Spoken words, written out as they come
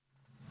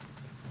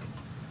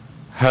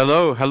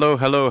Hello, hello,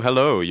 hello,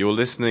 hello. You're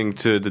listening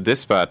to The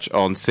Dispatch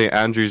on St.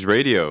 Andrew's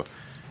Radio.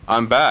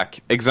 I'm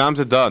back. Exams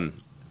are done.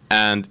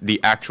 And the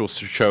actual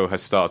show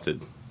has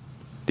started.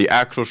 The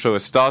actual show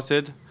has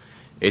started.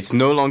 It's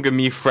no longer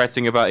me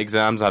fretting about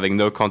exams, having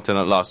no content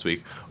like last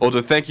week.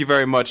 Although, thank you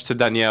very much to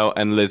Danielle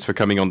and Liz for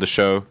coming on the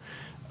show.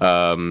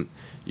 That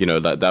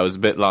was a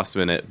bit last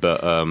minute,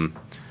 but,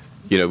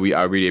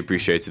 I really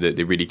appreciated it.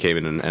 They really came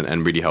in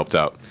and really helped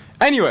out.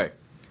 Anyway.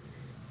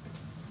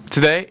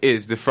 Today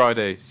is the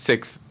Friday,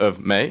 6th of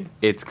May.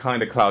 It's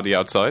kind of cloudy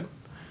outside,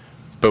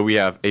 but we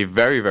have a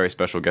very, very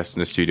special guest in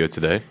the studio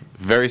today.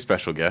 Very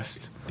special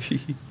guest.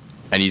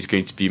 And he's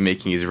going to be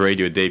making his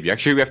radio debut.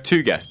 Actually, we have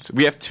two guests.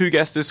 We have two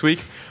guests this week.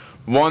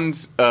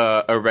 One's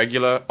a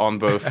regular on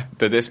both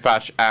The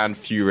Dispatch and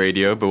Few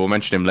Radio, but we'll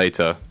mention him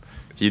later.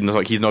 He's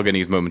not getting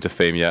his moment of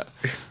fame yet.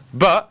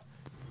 But,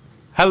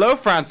 hello,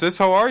 Francis.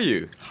 How are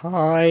you?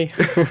 Hi.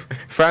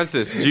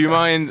 Francis, do you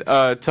mind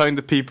telling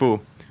the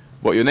people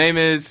what your name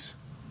is,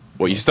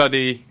 what you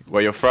study,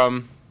 where you're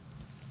from,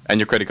 and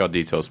your credit card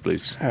details,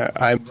 please.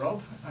 I'm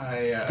Rob.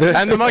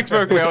 And the mic's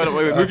broken.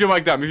 Wait. Move your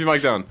mic down.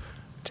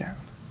 Down.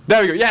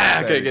 There we go.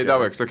 Yeah, okay, that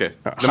works. Okay.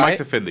 The mics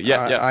are fiddly.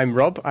 Yeah. I'm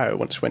Rob. I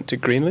once went to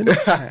Greenland.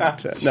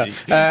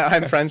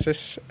 I'm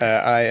Francis.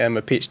 I am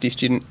a PhD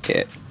student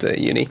at the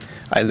uni.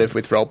 I live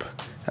with Rob,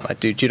 and I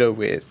do judo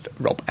with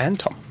Rob and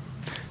Tom.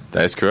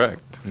 That is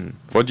correct.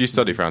 What do you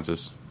study,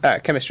 Francis?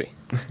 Chemistry.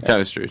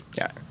 Chemistry.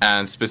 Yeah.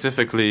 And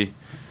specifically,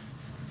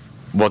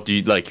 what do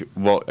you like?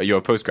 What you're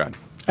a postgrad?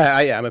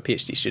 I'm a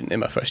PhD student in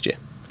my first year.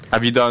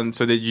 Have you done?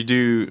 So did you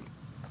do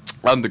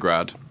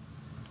undergrad,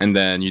 and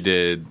then you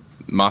did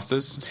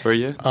masters for a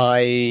year?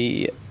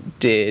 I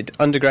did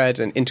undergrad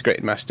and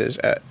integrated masters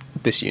at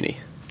this uni.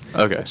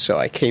 Okay. So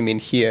I came in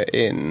here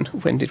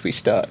when did we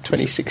start?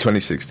 2016.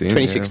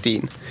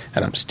 2016,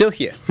 and I'm still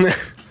here.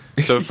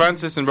 So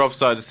Francis and Rob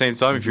started at the same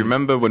time. If you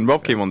remember when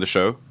Rob came on the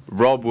show,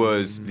 Rob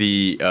was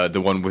the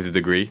one with a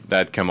degree that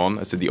had come on.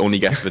 I said the only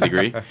guest with a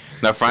degree.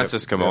 Now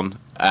Francis come on,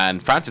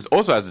 and Francis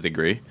also has a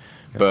degree.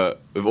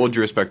 But with all due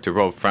respect to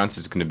Rob, Francis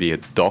is going to be a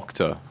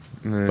doctor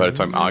by the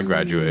time I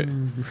graduate.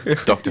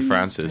 Dr.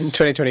 Francis. In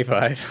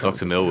 2025.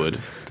 Dr. Millward.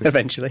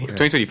 Eventually.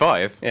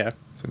 2025? Yeah.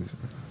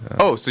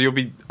 Oh, so you'll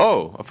be...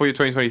 Oh, I thought you were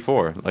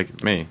 2024,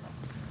 like me.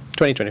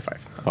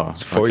 2025. Oh,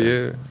 it's 4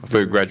 years. I thought we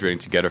were graduating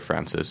together,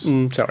 Francis.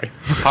 Sorry.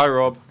 Hi,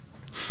 Rob.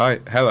 Hi,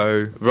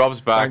 hello. Rob's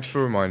back. Thanks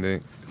for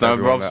reminding. No,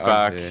 Rob's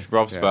back.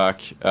 Rob's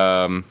back.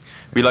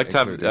 We like to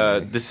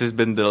have... this has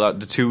been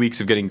the 2 weeks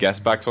of getting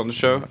guests back on the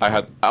show. I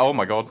had... Oh,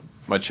 my God.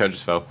 My chair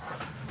just fell.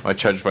 My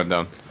chair just went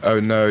down. Oh,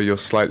 no, you're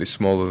slightly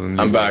smaller than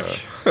you I'm back.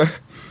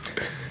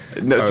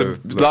 So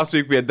last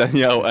week we had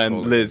Danielle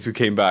and Liz who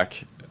came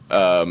back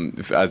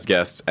as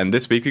guests. And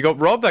this week we got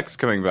Rob that's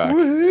coming back.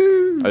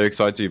 Woohoo! Are you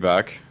excited to be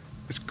back?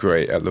 It's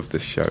great. I love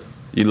this show.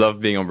 You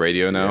love being on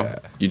radio now? Yeah.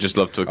 You just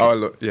love talking?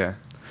 Oh, yeah.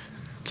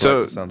 So, I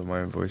like the sound of my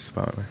own voice,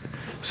 apparently.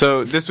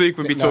 So this week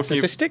we'll be talking...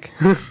 Narcissistic?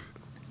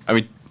 I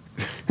mean...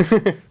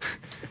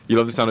 You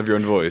love the sound of your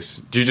own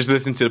voice. Do you just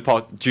listen to the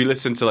part? Do you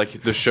listen to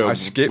like the show? I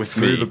skipped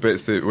through the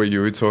bits where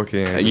you were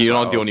talking. And you're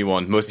not the only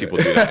one. Most people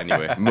do that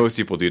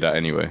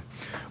anyway.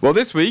 Well,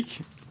 this week,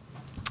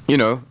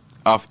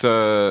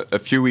 after a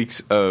few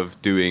weeks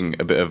of doing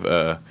a bit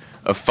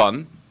of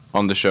fun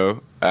on the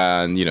show,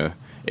 and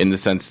in the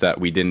sense that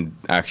we didn't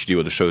actually do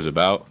what the show's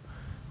about,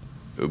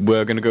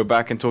 we're going to go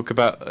back and talk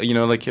about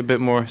like a bit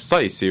more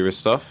slightly serious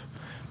stuff.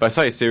 By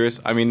slightly serious,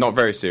 I mean not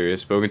very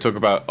serious, but we're going to talk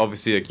about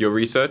obviously like your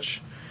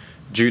research.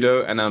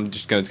 Judo, and I'm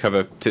just going to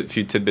cover a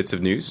few tidbits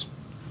of news.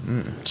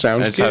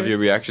 Sounds and just have your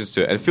reactions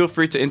to it. And feel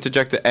free to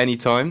interject at any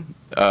time.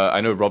 I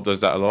know Rob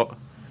does that a lot.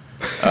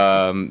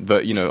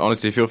 But,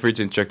 honestly, feel free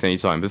to interject at any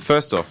time. But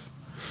first off,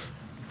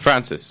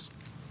 Francis.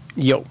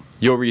 Yo.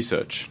 Your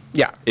research.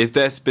 Yeah. Is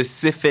there a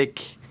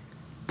specific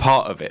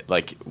part of it?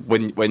 Like,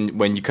 when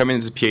you come in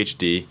as a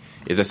PhD,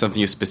 is there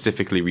something you're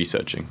specifically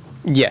researching?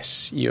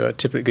 Yes. You're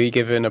typically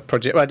given a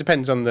project. Well, it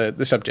depends on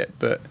the subject,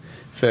 but...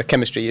 For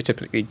chemistry, you're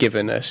typically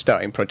given a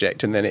starting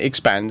project, and then it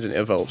expands and it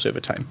evolves over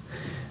time.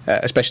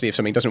 Especially if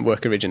something doesn't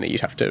work originally,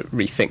 you'd have to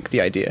rethink the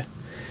idea.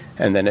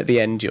 And then at the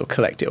end, you'll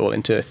collect it all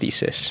into a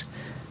thesis.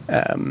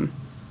 And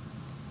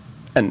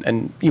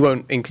you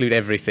won't include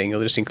everything,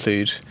 you'll just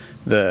include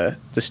the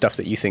stuff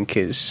that you think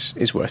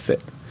is worth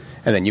it.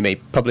 And then you may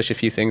publish a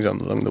few things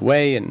along the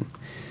way, and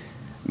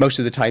most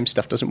of the time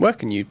stuff doesn't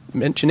work, and you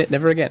mention it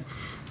never again.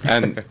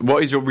 And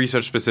what is your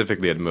research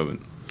specifically at the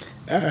moment?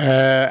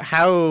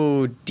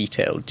 How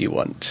detailed do you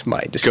want my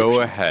description?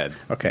 Go ahead.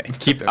 Okay.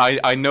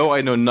 I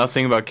know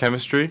nothing about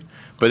chemistry,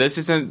 but this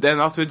isn't.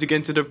 Then afterwards, you get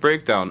into the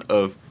breakdown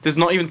of this. Is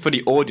not even for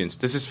the audience.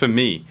 This is for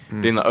me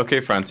being like, okay,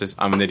 Francis,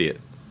 I'm an idiot.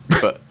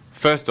 But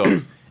first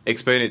off,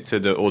 explain it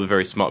to all the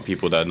very smart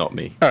people that are not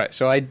me. All right.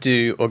 So I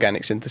do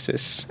organic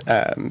synthesis.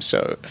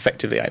 So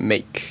effectively, I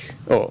make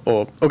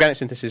or organic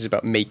synthesis is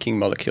about making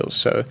molecules.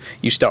 So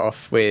you start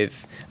off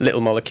with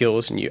little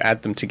molecules and you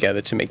add them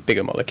together to make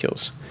bigger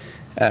molecules.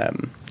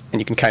 And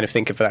you can kind of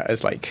think of that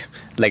as like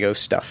Lego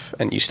stuff.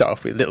 And you start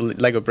off with little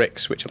Lego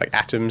bricks, which are like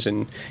atoms,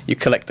 and you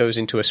collect those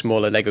into a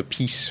smaller Lego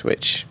piece,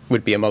 which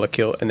would be a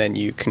molecule, and then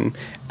you can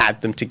add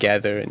them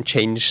together and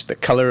change the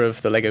color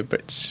of the Lego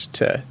bricks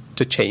to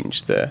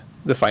change the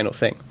final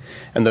thing.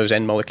 And those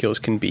end molecules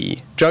can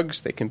be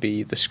drugs, they can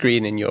be the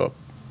screen in your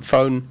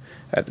phone,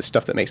 the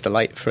stuff that makes the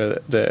light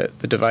for the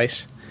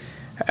device,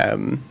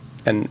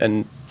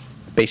 and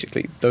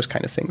basically those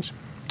kind of things.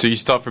 So you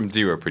start from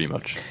zero, pretty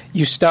much.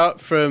 You start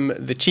from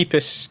the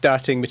cheapest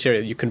starting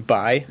material you can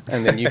buy,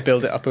 and then you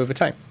build it up over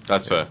time.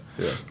 That's fair.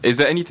 Yeah. Is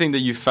there anything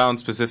that you found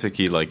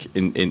specifically, like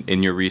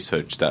in your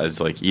research, that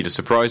has like either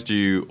surprised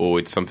you, or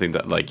it's something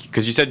that like,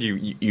 because you said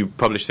you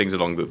published things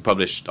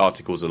published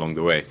articles along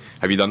the way.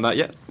 Have you done that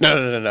yet?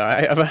 No.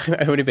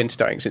 I've only been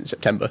starting since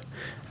September.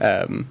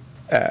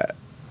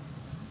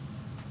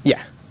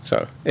 Yeah.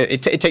 So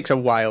it takes a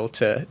while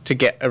to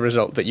get a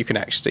result that you can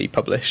actually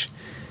publish.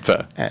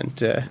 Fair. And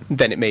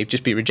then it may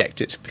just be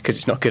rejected because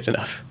it's not good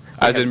enough.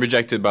 As in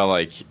rejected by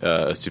like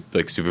a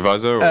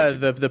supervisor? Or?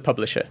 The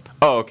publisher.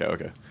 Oh,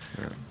 okay.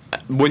 Yeah.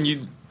 When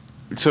you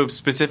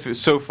specific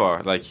so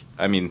far, like,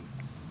 I mean,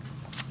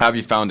 how have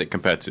you found it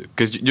compared to?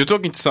 Because you're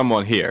talking to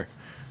someone here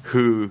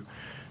who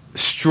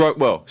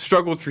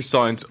struggled through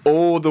science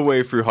all the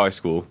way through high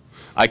school.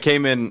 I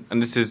came in,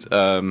 and this is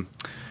well,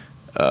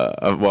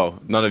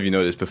 none of you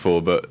know this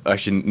before, but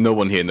actually no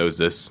one here knows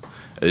this.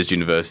 At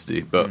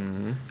university, but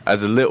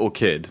as a little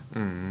kid,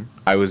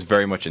 I was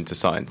very much into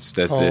science.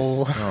 There's this.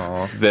 What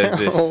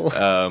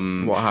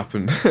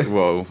happened?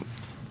 Well,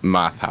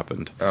 math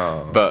happened.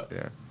 But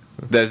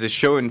there's this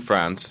show in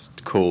France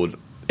called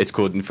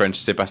in French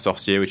 "C'est pas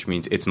sorcier," which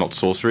means it's not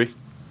sorcery.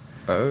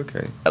 Oh,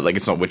 okay. Like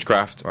it's not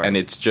witchcraft, Right. and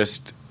it's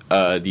just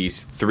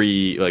these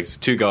three, like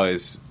two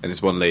guys and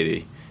this one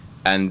lady,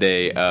 and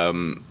they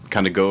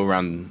kind of go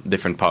around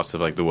different parts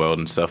of like the world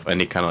and stuff, and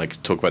they kind of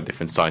like talk about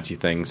different sciencey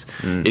things.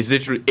 It's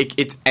literally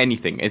it's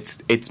anything.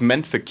 It's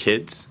meant for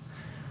kids,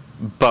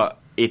 but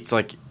it's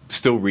like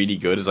still really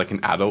good as like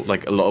an adult.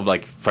 Like a lot of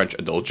like French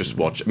adults just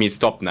watch. I mean, it's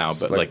stopped now,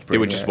 but like they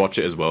would just watch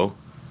it as well.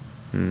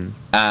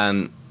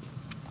 And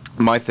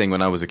my thing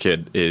when I was a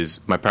kid is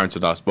my parents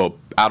would ask, well,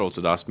 adults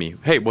would ask me,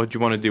 hey, what do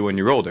you want to do when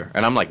you're older?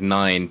 And I'm like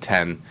 9,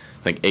 10,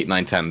 like 8,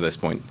 9, 10 at this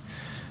point.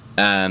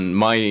 And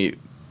my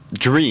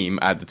dream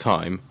at the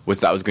time was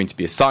that I was going to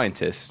be a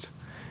scientist,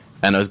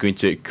 and I was going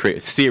to create a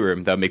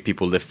serum that would make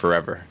people live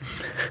forever.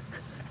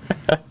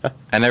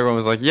 And everyone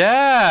was like,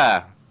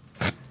 yeah,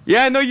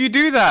 no, you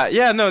do that.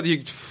 Yeah, no,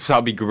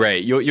 that'll be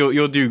great.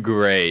 You'll do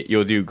great.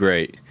 You'll do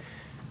great.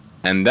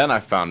 And then I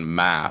found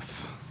math.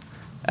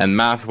 And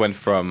math went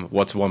from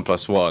what's 1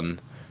 + 1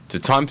 to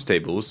times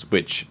tables,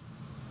 which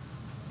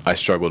I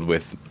struggled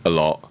with a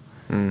lot.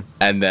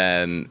 And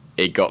then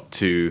it got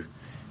to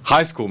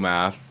high school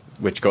math,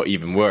 which got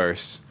even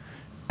worse.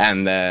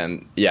 And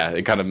then,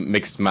 it kind of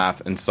mixed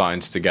math and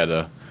science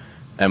together.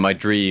 And my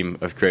dream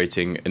of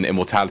creating an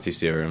immortality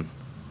serum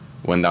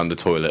went down the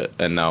toilet,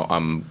 and now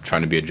I'm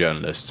trying to be a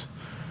journalist.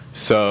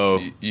 So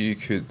You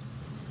could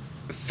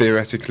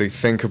theoretically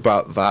think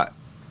about that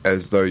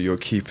as though you're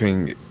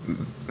keeping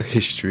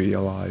history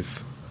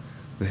alive,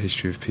 the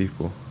history of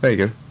people. There you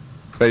go.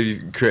 Maybe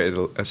you created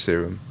a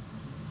serum.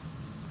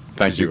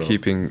 Thank you. You're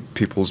keeping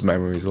people's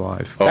memories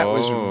alive. That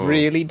was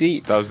really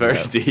deep. That was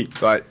very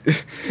deep. Like,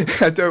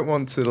 I don't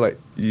want to like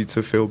you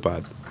to feel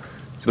bad.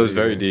 That was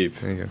very deep.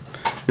 There you go.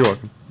 You're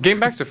welcome. Getting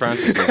back to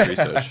Francis's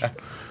research.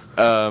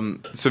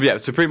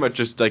 So pretty much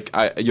just like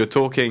you're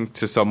talking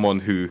to someone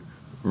who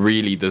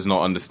really does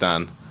not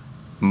understand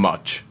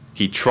much.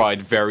 He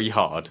tried very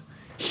hard.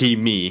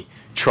 Me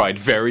tried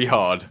very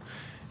hard,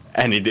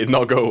 and it did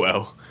not go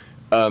well.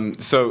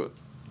 So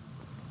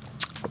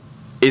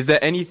is there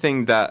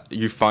anything that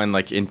you find,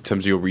 like, in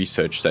terms of your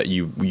research that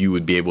you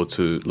would be able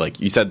to, like,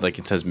 you said, like,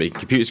 in terms of making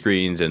computer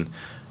screens and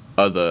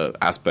other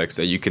aspects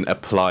that you can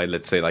apply,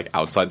 let's say, like,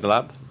 outside the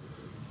lab?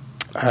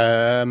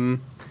 Well,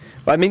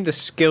 I mean, the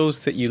skills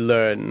that you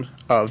learn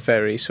are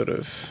very sort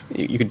of,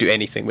 you can do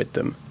anything with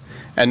them.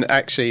 And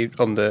actually,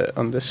 on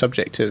the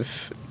subject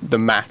of the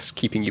maths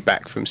keeping you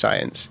back from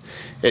science,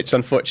 it's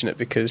unfortunate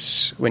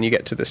because when you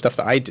get to the stuff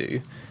that I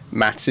do,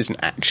 maths isn't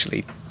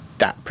actually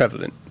that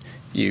prevalent.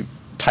 You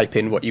type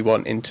in what you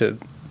want into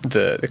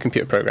the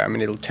computer program,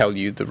 and it'll tell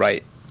you the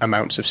right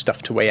amounts of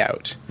stuff to weigh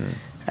out.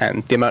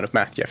 And the amount of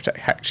math you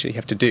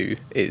have to do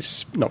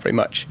is not very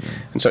much.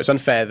 And so it's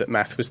unfair that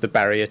math was the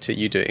barrier to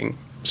you doing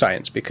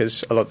science,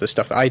 because a lot of the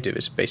stuff that I do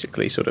is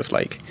basically sort of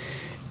like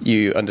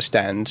you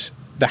understand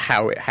the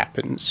how it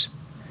happens,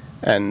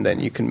 and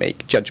then you can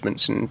make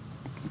judgments and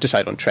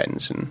decide on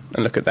trends and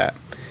look at that.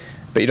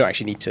 But you don't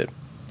actually need to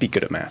be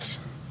good at maths.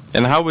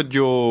 And how would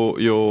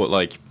your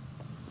like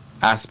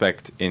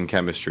aspect in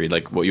chemistry,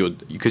 like what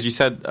because you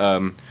said,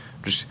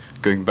 just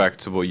going back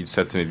to what you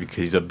said to me, because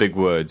these are big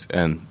words,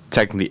 and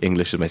technically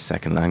English is my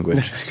second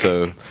language.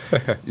 So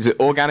is it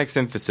organic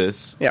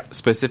synthesis,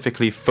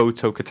 specifically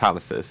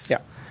photocatalysis,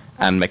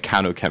 and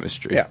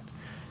mechanochemistry? Yeah.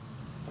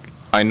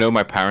 I know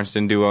my parents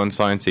didn't do well in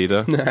science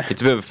either.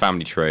 It's a bit of a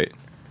family trait.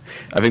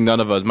 I think none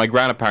of us. My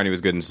gran apparently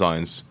was good in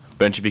science,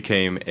 but then she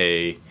became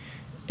a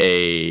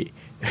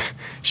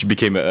she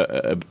became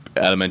a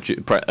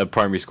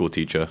primary school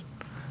teacher,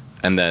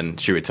 and then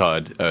she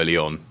retired early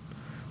on.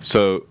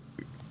 So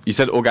you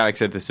said organic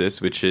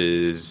synthesis, which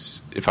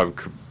is, if I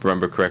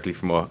remember correctly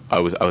from what I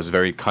was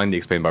very kindly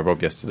explained by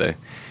Rob yesterday,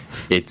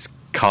 it's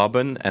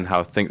carbon and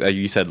how things,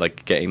 you said,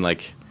 like getting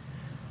like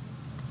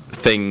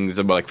things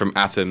like from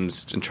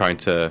atoms and trying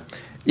to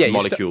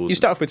molecules. You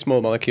start off with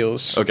small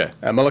molecules. Okay.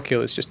 A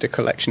molecule is just a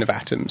collection of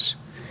atoms,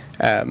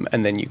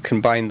 and then you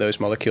combine those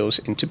molecules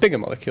into bigger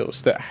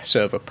molecules that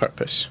serve a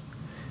purpose.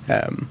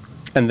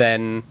 And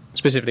then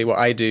specifically what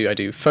I do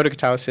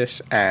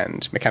photocatalysis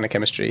and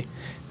mechanochemistry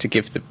to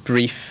give the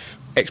brief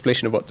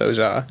explanation of what those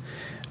are.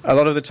 A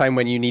lot of the time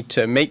when you need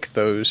to make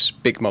those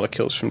big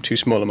molecules from two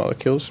smaller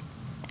molecules,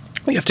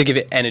 you have to give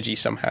it energy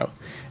somehow.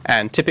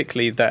 And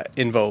typically that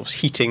involves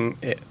heating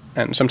it,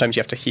 and sometimes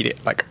you have to heat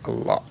it like a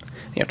lot.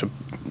 You have to,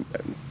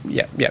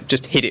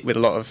 just hit it with a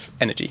lot of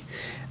energy.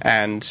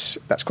 And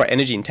that's quite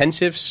energy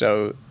intensive,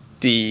 so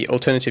the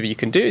alternative you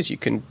can do is you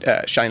can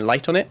shine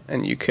light on it,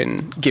 and you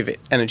can give it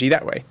energy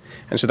that way.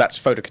 And so that's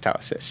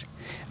photocatalysis.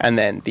 And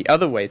then the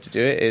other way to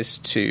do it is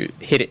to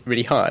hit it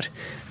really hard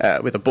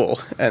with a ball,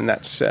 and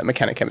that's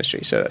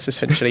mechanochemistry. So that's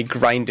essentially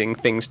grinding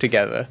things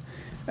together.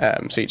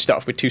 So you'd start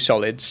off with two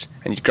solids,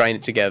 and you'd grind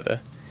it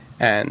together.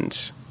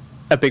 And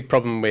a big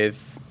problem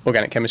with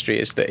organic chemistry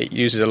is that it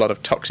uses a lot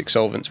of toxic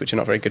solvents, which are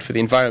not very good for the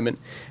environment.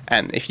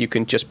 And if you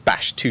can just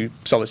bash two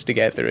solids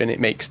together and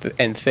it makes the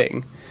end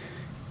thing,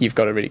 you've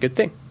got a really good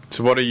thing.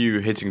 So what are you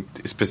hitting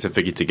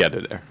specifically together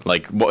there?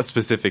 Like, what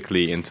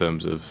specifically in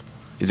terms of...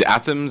 Is it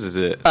atoms? Is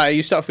it...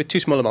 You start off with two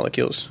smaller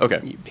molecules. Okay.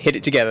 You hit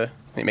it together,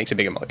 and it makes a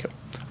bigger molecule.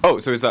 Oh,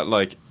 so is that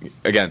like...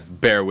 Again,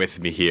 bear with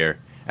me here.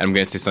 And I'm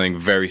going to say something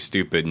very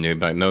stupid. And you're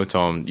like, no,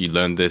 Tom, you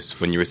learned this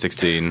when you were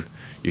 16.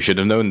 You should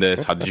have known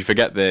this. How did you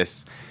forget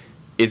this?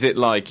 Is it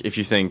like, if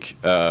you think...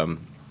 I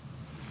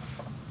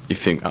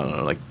don't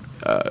know, like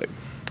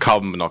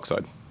carbon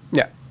monoxide?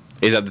 Yeah.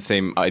 Is that the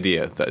same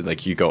idea? That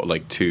like you got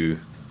like two...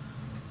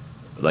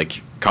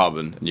 Like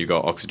carbon, and you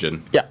got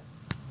oxygen? Yeah.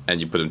 And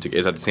you put them together.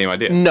 Is that the same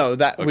idea? No,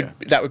 that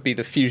would be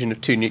the fusion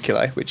of two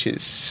nuclei, which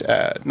is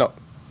not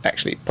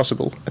actually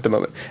possible at the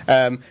moment,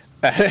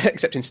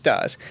 except in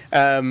stars.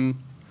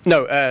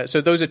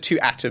 So those are two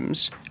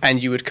atoms,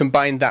 and you would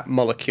combine that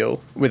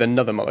molecule with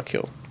another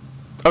molecule.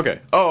 Okay.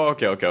 Oh,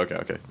 okay.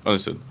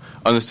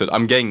 Understood.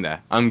 I'm getting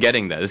there.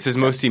 This is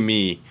mostly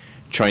me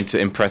trying to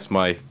impress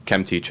my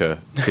chem teacher,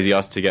 because he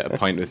asked to get a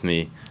pint with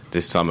me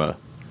this summer.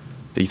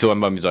 He saw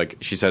my mum,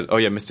 she said, oh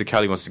yeah, Mr.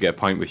 Kelly wants to get a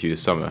pint with you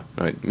this summer.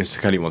 Right, Mr.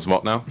 Kelly wants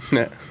what now?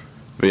 Yeah.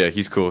 But yeah,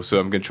 he's cool, so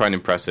I'm going to try and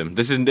impress him.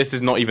 This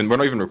is not even, we're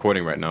not even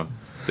recording right now.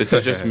 This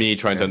is just me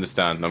trying to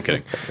understand. No, I'm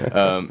kidding.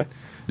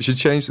 You should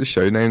change the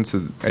show name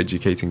to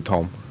Educating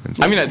Tom.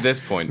 I mean, at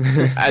this point,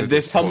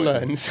 Tom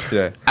learns.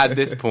 Yeah. At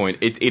this point,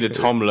 it's either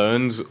Tom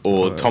learns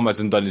or Tom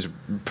hasn't done his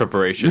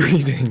preparation.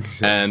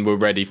 Readings. And we're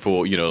ready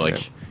for,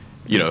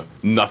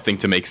 nothing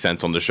to make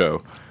sense on the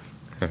show.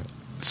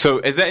 So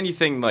is there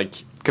anything,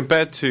 like,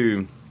 compared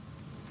to...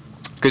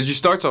 Because you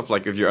start off,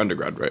 like, with your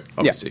undergrad, right?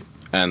 Obviously.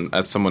 Yeah. And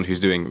as someone who's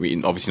doing,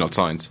 obviously not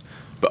science,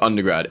 but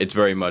undergrad, it's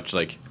very much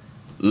like,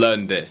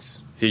 learn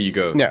this. Here you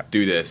go. Yeah.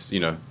 Do this.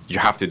 You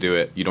have to do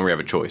it. You don't really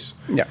have a choice.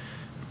 Yeah.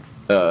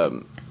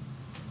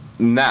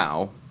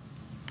 Now,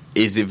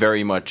 is it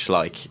very much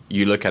like,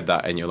 you look at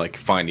that and you're like,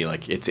 finally,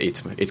 like,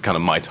 it's kind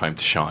of my time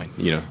to shine,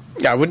 Yeah,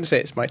 I wouldn't say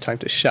it's my time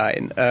to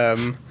shine.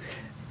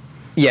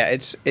 Yeah,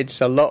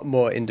 it's a lot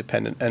more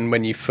independent, and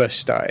when you first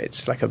start,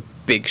 it's like a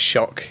big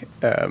shock.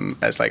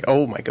 It's like,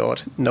 oh my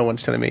god, no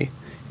one's telling me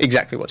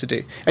exactly what to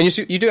do. And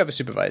you do have a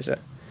supervisor,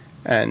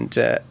 and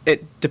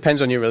it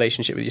depends on your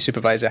relationship with your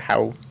supervisor,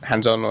 how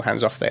hands-on or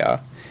hands-off they are,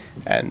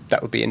 and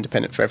that would be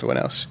independent for everyone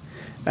else.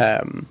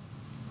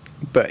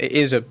 But it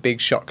is a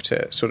big shock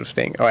to sort of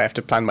think, oh, I have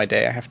to plan my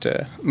day, I have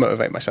to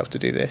motivate myself to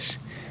do this.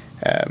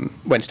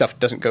 When stuff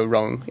doesn't go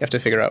wrong, you have to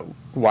figure out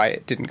why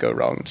it didn't go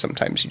wrong, and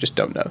sometimes you just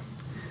don't know.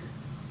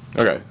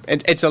 Okay.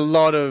 It's a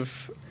lot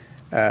of...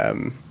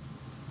 I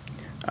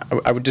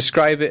would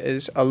describe it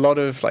as a lot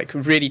of like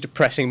really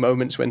depressing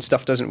moments when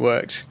stuff doesn't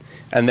work,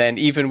 and then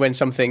even when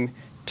something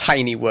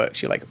tiny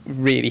works, you're like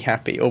really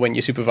happy, or when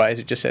your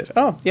supervisor just says,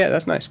 "Oh, yeah,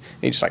 that's nice,"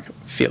 and you just like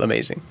feel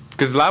amazing.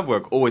 Because lab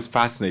work always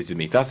fascinated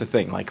me. That's the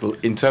thing. Like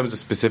in terms of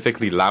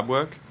specifically lab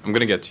work, I'm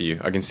gonna get to you.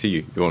 I can see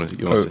you. You want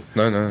to?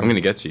 No. I'm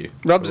gonna get to you.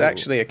 Rob's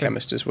actually a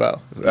chemist as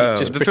well.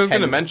 That's what I was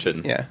gonna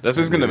mention. Yeah, that's what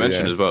I was gonna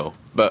mention as well.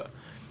 But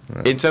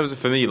in terms of,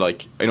 for me,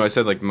 like, I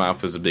said like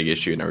math was a big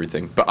issue and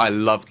everything, but I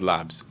loved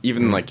labs.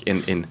 Even like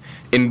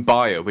in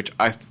bio, which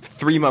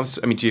 3 months.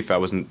 I mean, to be fair,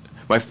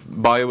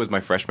 bio was my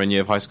freshman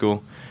year of high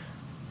school.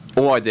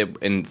 All I did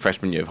in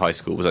freshman year of high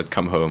school was I'd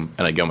come home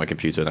and I'd get on my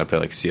computer and I'd play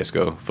like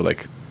CS:GO for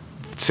like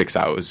 6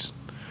 hours,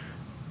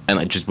 and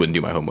I just wouldn't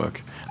do my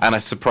homework. And I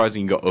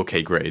surprisingly got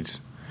okay grades.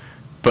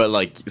 But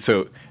like,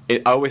 so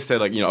I always said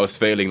like, I was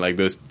failing like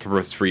those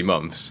 3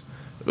 months.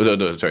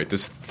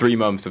 Those 3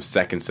 months of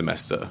second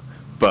semester.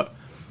 But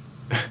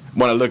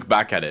when I look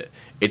back at it,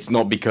 it's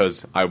not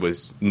because I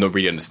was not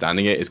really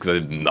understanding it. It's because I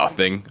did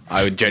nothing.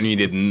 I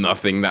genuinely did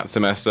nothing that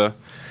semester.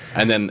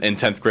 And then in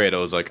 10th grade, I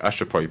was like, I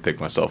should probably pick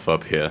myself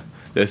up here.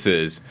 This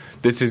is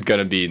going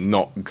to be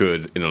not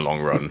good in the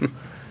long run.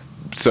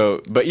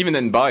 So, but even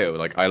in bio,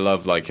 like, I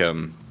love, like,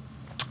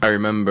 I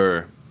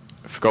remember,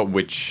 I forgot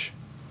which,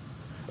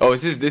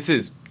 this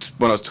is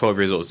when I was 12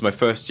 years old. It's my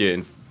first year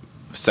in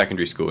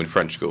secondary school, in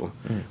French school.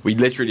 We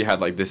literally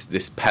had, like,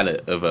 this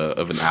pellet of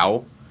an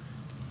owl,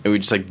 and we were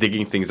just, like,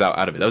 digging things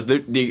out of it. That was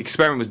the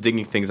experiment was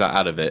digging things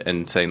out of it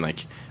and saying,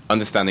 like,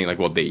 understanding, like,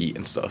 what they eat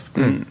and stuff.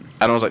 And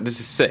I was like,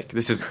 this is sick.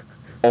 This is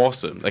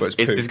awesome. Like, it's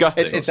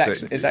disgusting.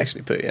 It's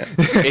actually poo, yeah.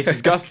 It's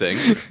disgusting.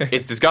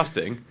 It's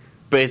disgusting.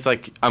 But it's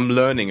like, I'm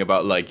learning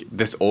about, like,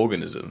 this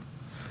organism.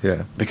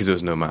 Yeah. Because there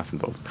was no math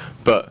involved.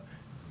 But,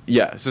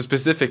 yeah, so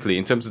specifically,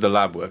 in terms of the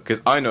lab work,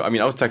 because I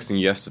was texting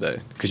you yesterday,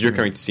 because you're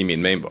coming to see me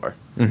in Main Bar.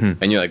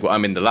 And you're like, well,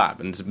 I'm in the lab.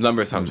 And a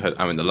number of times I heard,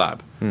 I'm in the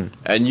lab.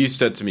 And you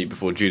said to me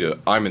before judo,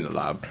 I'm in the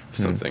lab for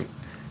something.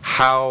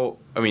 How,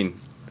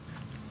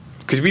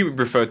 because we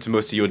referred to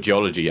most of your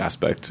geology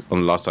aspect on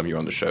the last time you were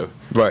on the show.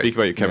 Right. Speak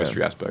about your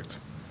chemistry aspect.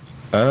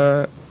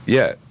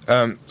 Yeah.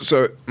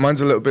 So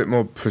mine's a little bit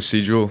more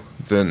procedural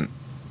than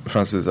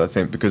Francis, I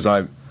think, because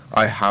I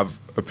have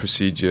a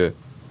procedure,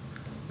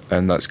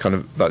 and that's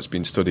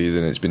been studied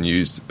and it's been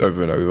used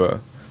over and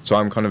over. So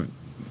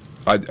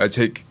I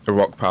take a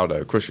rock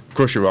powder,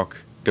 crush a rock,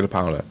 get a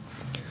powder,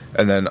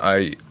 and then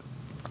I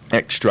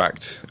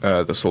extract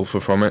the sulfur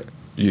from it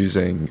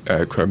using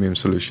chromium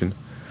solution.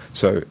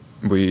 So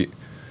we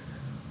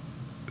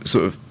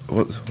sort of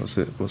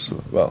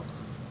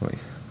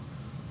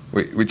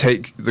we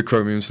take the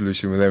chromium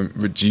solution, we then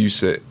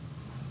reduce it,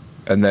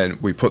 and then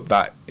we put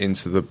that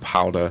into the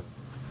powder,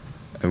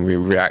 and we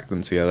react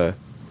them together,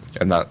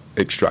 and that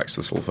extracts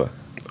the sulfur.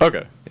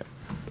 Okay. Yeah.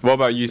 What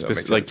about you,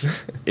 like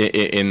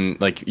in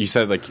like you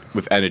said, like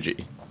with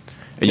energy,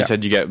 and you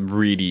said you get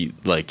really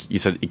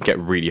it get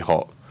really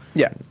hot.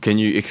 Yeah. Can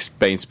you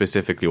explain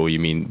specifically what you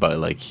mean by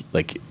like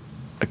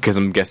because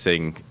I'm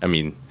guessing,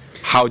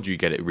 how do you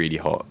get it really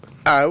hot?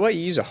 Well, you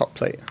use a hot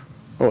plate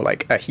or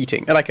like a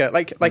heating, like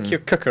your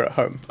cooker at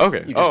home.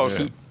 Okay. You just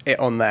heat it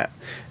on that.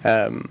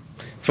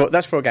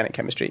 That's for organic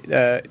chemistry.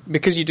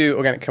 Because you do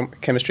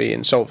organic chemistry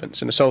in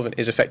solvents, and a solvent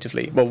is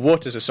effectively,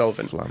 water's a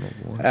solvent.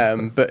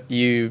 Flammable. But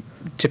you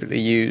typically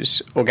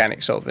use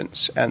organic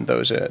solvents, and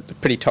those are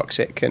pretty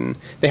toxic, and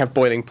they have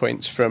boiling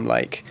points from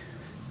like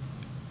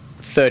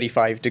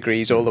 35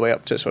 degrees all the way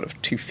up to sort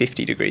of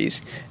 250 degrees,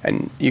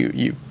 and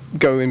you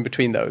go in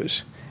between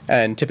those.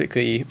 And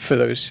typically, for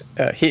those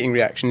heating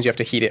reactions, you have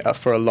to heat it up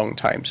for a long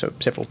time, so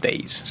several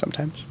days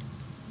sometimes.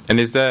 And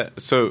is there?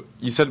 So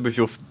you said with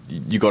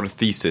you got a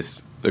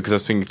thesis, because I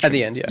was thinking at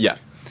the end, yeah. Yeah.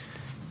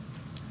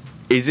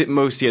 Is it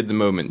mostly at the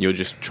moment you're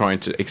just trying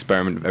to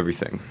experiment with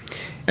everything,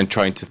 and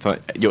trying to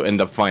you'll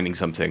end up finding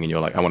something, and you're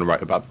like, I want to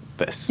write about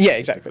this. Yeah,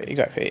 exactly.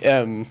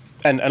 And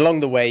along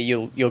the way,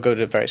 you'll go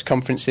to various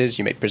conferences.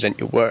 You may present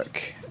your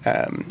work.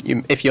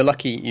 If you're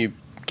lucky, you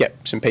get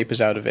some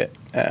papers out of it.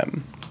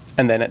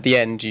 And then at the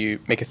end, you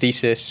make a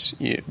thesis,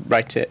 you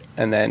write it,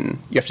 and then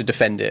you have to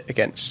defend it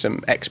against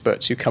some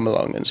experts who come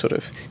along and sort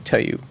of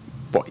tell you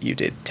what you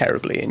did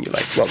terribly, and you're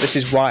like, well, this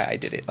is why I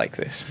did it like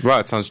this.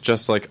 Right, it sounds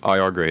just like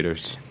IR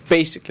graders.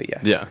 Basically,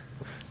 yeah.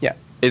 Yeah.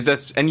 Is there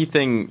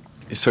anything?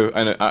 So,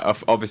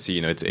 obviously,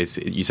 it's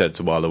you said it's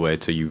a while away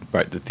till you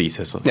write the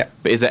thesis. Yeah.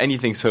 But is there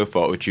anything so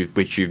far which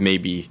you've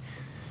maybe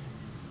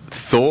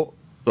thought,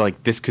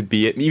 like, this could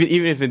be it,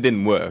 even if it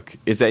didn't work?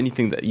 Is there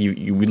anything that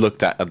you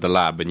looked at the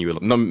lab and you were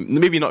like, no,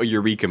 maybe not a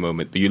eureka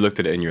moment, but you looked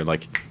at it and you're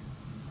like,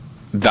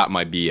 that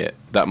might be it,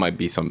 that might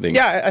be something?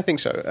 Yeah, I think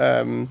so,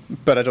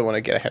 but I don't want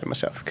to get ahead of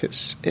myself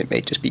because it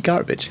may just be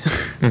garbage.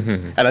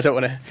 And I don't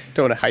want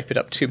to hype it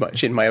up too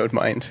much in my own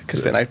mind,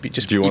 because then I'd be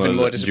just even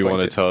more disappointed. Do you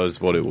want to tell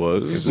us what it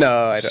was?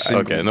 No, I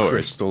don't. Okay, no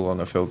worries. Crystal on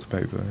a filter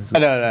paper.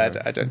 No,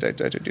 I don't do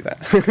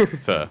that.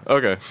 Fair.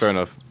 Okay, fair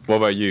enough. What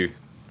about you?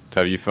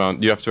 Have you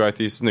found... You have to write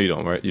these? No, you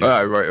don't, right?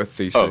 I write a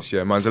thesis,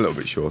 yeah. Mine's a little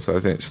bit shorter. I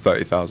think it's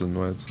 30,000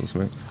 words or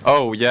something.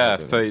 Oh, yeah.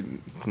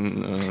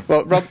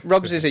 Well,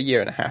 Rob's is a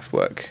year and a half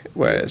work,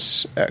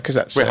 whereas... Because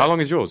that's... Wait, how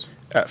long is yours?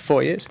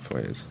 4 years. 4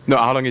 years. No,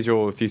 how long is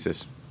your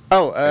thesis?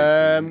 Oh,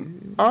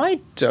 I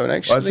don't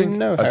actually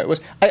know how it was.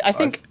 I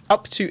think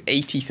up to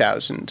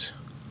 80,000.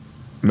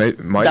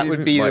 That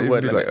would be the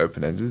word limit. Like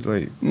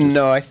open-ended?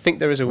 No, I think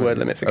there is a word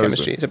limit for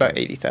chemistry. It's about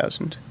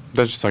 80,000.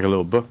 That's just like a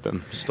little book,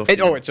 then.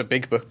 It's a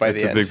big book by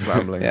the end. It's a big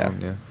rambling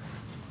one, yeah.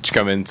 To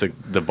come into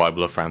the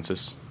Bible of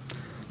Francis.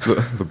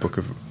 The book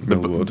of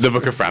Millward. The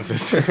book of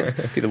Francis.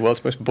 It'd be the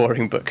world's most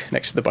boring book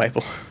next to the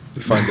Bible.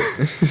 Find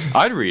it.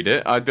 I'd read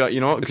it. I'd be like, you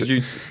know what?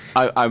 Because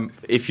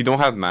if you don't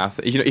have math,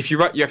 if you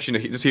write, you actually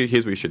know.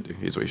 Here's what you should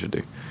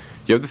do.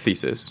 You have the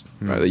thesis,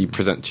 right, that you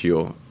present to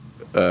your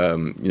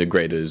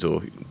graders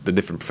or the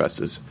different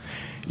professors.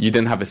 You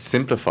then have a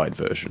simplified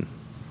version,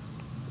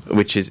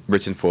 which is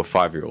written for a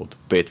 5-year-old,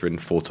 but it's written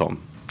for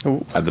Tom.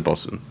 Ooh. At the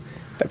bottom.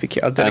 That'd be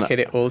cute. I'll dedicate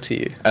it all to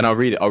you. And I'll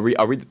read it. I'll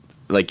read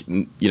like,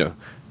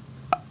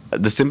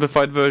 the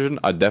simplified version,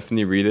 I'd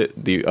definitely read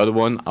it. The other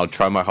one, I'll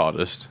try my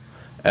hardest.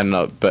 And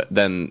but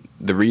then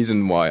the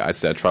reason why I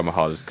said I try my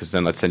hardest, because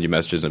then I'd send you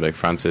messages and be like,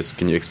 Francis,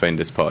 can you explain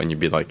this part? And you'd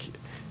be like,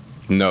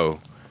 no,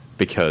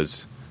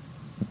 because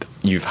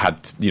you've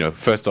had,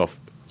 first off,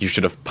 you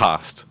should have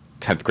passed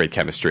 10th grade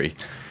chemistry.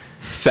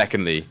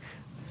 Secondly,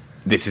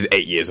 this is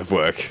 8 years of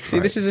work. See,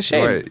 this is a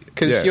shame,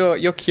 because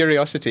your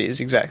curiosity is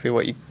exactly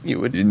what you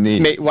would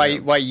need.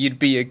 Why you'd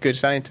be a good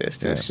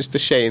scientist. And it's just a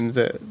shame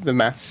that the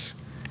maths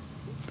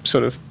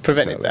sort of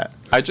prevented that.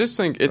 I just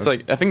think it's I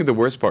think the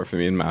worst part for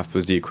me in math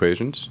was the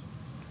equations,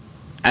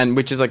 and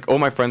which is all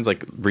my friends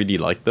really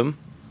liked them,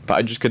 but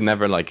I just could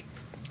never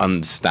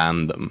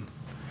understand them.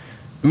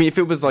 I mean, if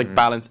it was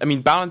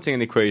balancing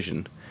an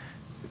equation,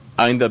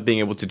 I ended up being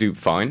able to do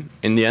fine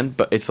in the end.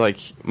 But it's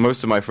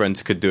most of my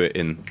friends could do it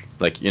in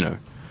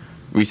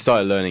we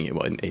started learning it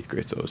in 8th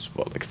grade, so I was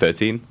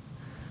 13.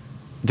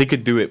 They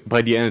could do it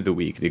by the end of the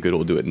week. They could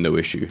all do it, no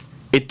issue.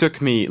 It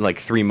took me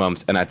 3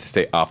 months, and I had to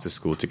stay after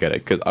school to get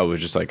it because I was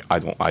just I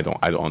don't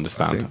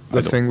understand.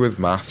 The thing with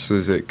maths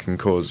is it can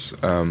cause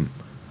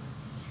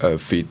a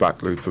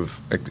feedback loop of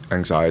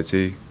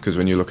anxiety, because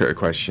when you look at a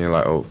question,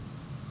 you're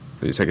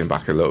you're taken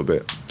back a little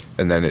bit,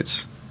 and then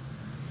it's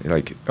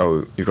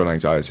you've got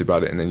anxiety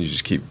about it, and then you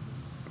just keep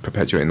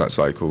perpetuating that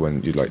cycle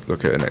when you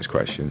look at the next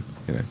question.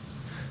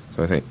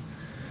 So I think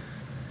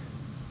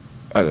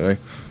I don't know.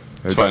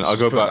 It's fine. I'll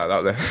go back.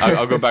 Out there.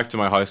 I'll go back to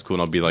my high school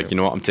and I'll be like, you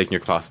know what? I'm taking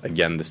your class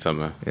again this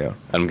summer. Yeah. And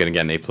I'm going to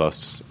get an A+.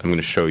 I'm going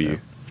to show you.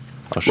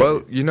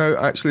 Well,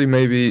 actually,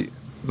 maybe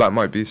that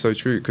might be so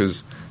true,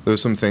 because there were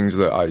some things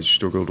that I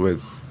struggled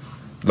with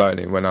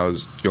learning when I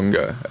was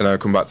younger, and I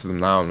come back to them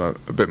now and I'm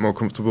a bit more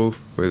comfortable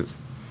with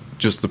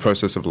just the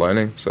process of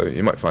learning. So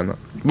you might find that.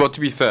 Well, to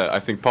be fair,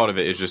 I think part of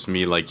it is just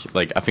me, I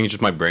think it's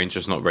just my brain's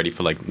just not ready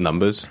for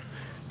numbers.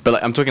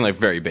 But I'm talking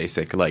very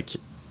basic. I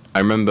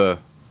remember.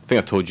 I think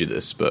I've told you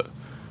this, but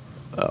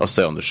I'll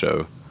say it on the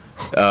show.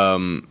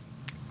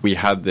 We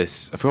had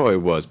this, I forgot what it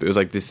was, but it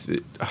was this,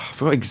 I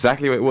forgot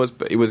exactly what it was,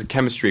 but it was a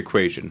chemistry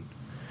equation.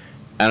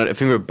 And I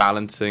think we were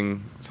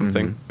balancing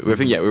something. Mm-hmm. I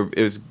think,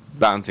 it was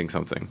balancing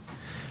something.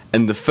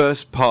 And the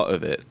first part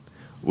of it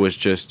was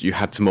just you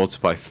had to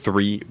multiply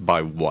 3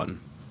 by 1.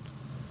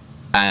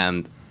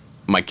 And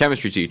my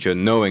chemistry teacher,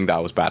 knowing that I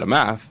was bad at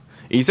math,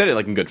 he said it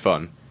in good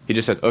fun. He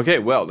just said, okay,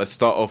 well, let's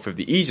start off with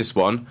the easiest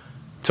one.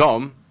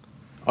 Tom,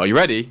 are you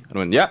ready? And I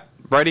went, yeah,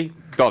 ready,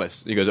 got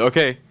it. He goes,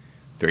 okay,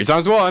 3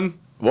 times 1,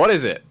 what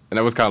is it? And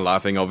I was kind of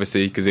laughing,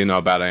 obviously, because you know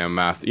how bad I am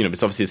at math.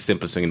 It's obviously the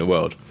simplest thing in the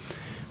world.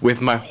 With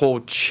my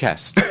whole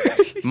chest,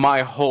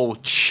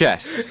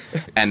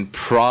 and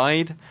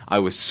pride, I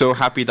was so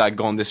happy that I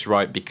got this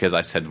right because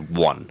I said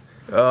 1.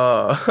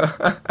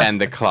 And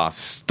the class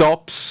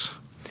stops,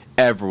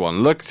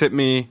 everyone looks at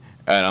me,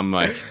 and I'm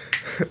like,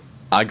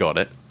 I got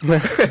it.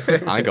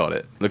 I got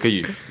it. Look at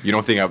you. You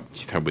don't think I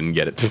wouldn't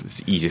get it.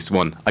 It's the easiest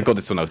one. I got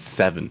this when I was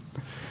 7.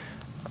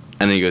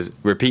 And then he goes,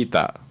 repeat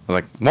that. I'm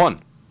like, 1.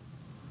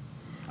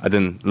 I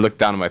then looked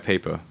down at my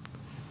paper,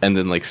 and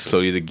then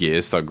slowly the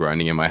gears start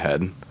grinding in my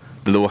head.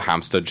 The little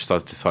hamster just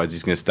decides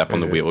he's going to step on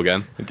the wheel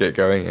again. Get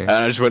going, yeah. And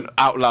I just went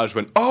out loud,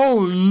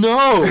 oh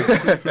no!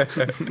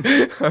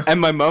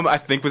 And my mum, I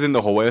think, was in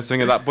the hallway or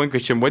something at that point,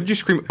 because she went, why did you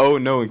scream, oh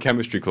no, in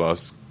chemistry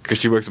class? Because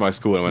she works at my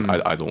school, and I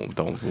went, I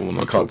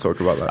can't talk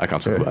about that. I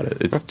can't talk about it.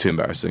 It's too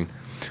embarrassing.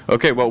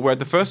 Okay, well, we're at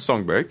the first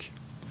song break.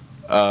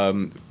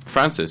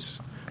 Francis,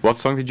 what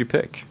song did you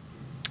pick?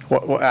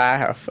 What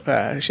I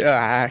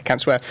can't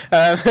swear.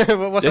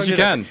 What yes, you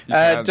can.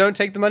 Don't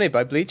Take the Money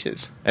by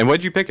Bleachers. And why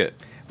did you pick it?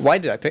 Why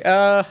did I pick?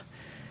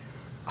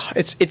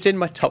 It's in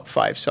my top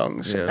 5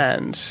 songs,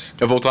 and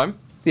of all time.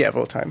 Yeah, of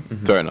all time.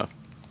 Mm-hmm. Fair enough.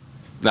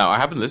 Now I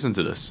haven't listened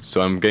to this,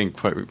 so I'm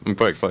quite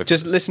excited.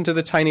 Just listen to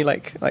the tiny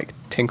like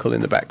tinkle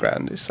in the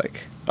background. It's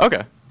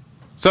okay.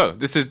 So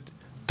this is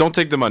 "Don't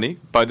Take the Money"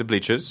 by the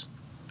Bleachers.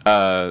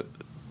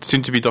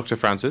 Soon to be Dr.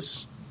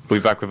 Francis will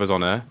be back with us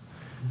on air,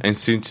 and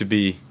soon to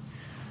be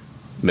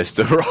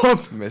Mr.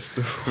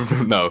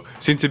 Rob. No,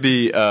 soon to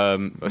be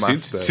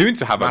soon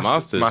to have a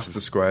master's. Master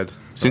Squared.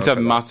 Soon to have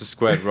Master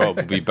Squared. Rob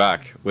will be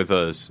back with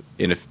us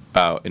in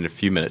a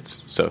few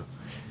minutes. So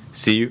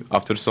see you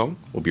after the song.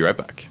 We'll be right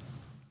back.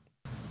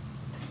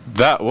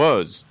 That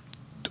was...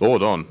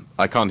 Hold on.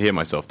 I can't hear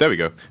myself. There we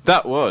go.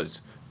 That was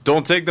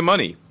 "Don't Take the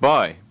Money"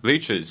 by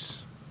Bleachers.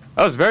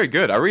 That was very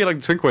good. I really like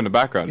the twinkle in the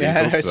background.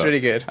 Yeah, it's really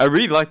good. I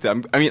really liked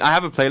it. I mean, I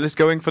have a playlist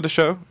going for the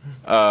show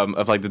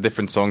of the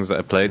different songs that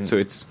I played, so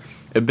it's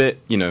a bit,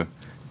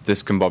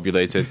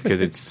 discombobulated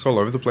because it's all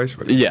over the place.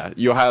 Really. Yeah,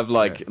 you have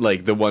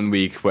the 1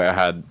 week where I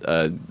had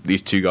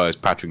these 2 guys,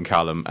 Patrick and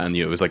Callum, and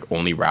it was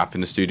only rap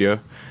in the studio,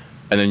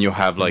 and then you'll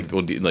have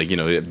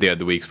the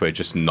other weeks where it's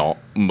just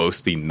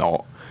mostly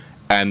not.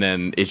 And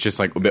then it's just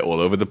a bit all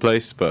over the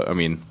place. But I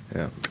mean,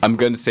 I'm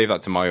going to save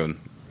that to my own.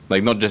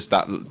 Not just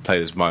that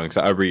playlist of my own, because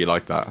I really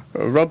like that.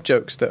 Rob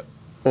jokes that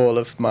all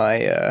of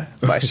my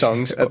my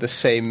songs are the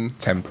same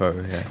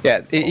tempo.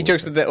 Yeah, he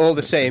jokes that they're all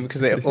the same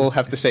because they all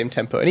have the same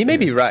tempo, and he may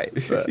be right,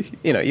 but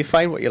you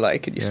find what you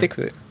like and you stick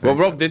with it. Well,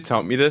 Rob did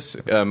tell me this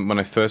when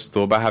I first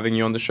thought about having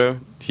you on the show.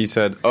 He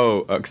said,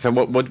 "Oh,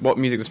 what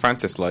music does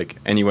Francis like?"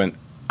 And he went,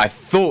 "I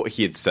thought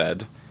he had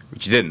said,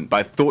 which he didn't, but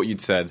I thought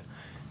you'd said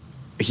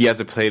he has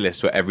a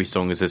playlist where every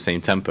song is the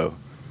same tempo."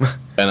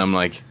 And I'm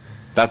like,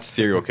 "That's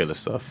serial killer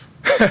stuff."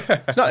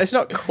 It's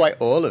not quite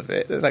all of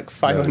it. There's like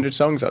 500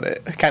 songs on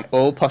it. It can't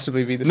all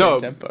possibly be the same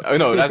tempo.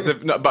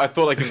 No, but I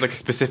thought like it was like a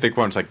specific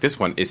one. It's like this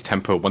one is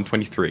tempo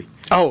 123.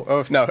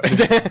 Oh no,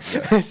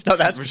 it's not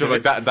that specific.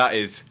 Which like that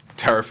is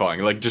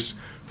terrifying. Like just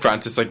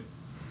Francis like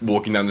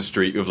walking down the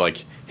street with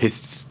like his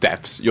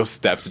steps. Your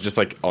steps are just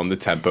like on the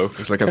tempo.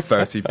 It's like a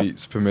 30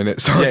 beats per minute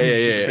song.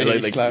 Yeah.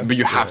 Really but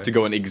you have to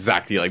go in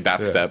exactly like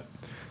that step.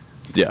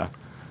 Yeah,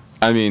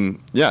 I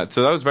mean, yeah.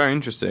 So that was very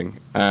interesting.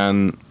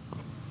 And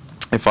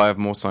if I have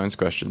more science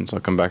questions,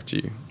 I'll come back to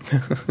you.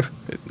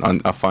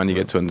 I'll finally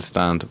get to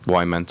understand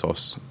why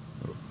Mentos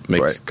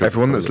makes... Right.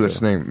 Everyone that's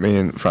listening, me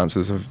and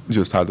Francis have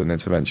just had an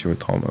intervention with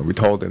Tom. We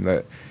told him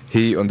that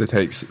he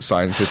undertakes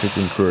scientific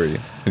inquiry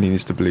and he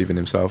needs to believe in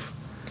himself.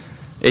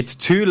 It's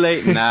too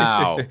late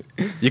now.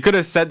 You could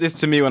have said this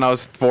to me when I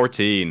was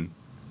 14.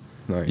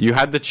 No. You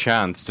had the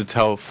chance to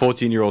tell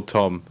 14-year-old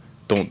Tom,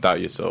 don't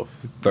doubt yourself.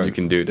 You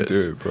can do this.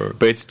 Do it, bro.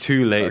 But it's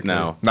too late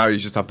now. Now you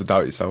just have to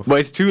doubt yourself. Well,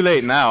 it's too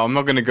late now. I'm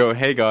not going to go,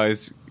 hey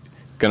guys,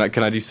 can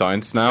I do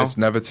science now? It's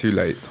never too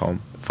late, Tom.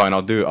 Fine,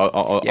 I'll do it.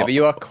 But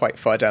you are quite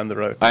far down the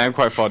road. I am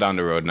quite far down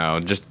the road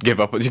now. Just give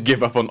up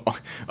on...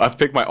 I've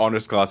picked my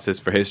honours classes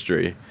for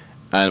history.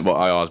 And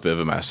IR is a bit of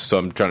a mess, so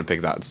I'm trying to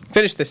pick that.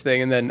 Finish this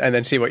thing and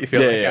then see what you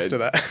feel after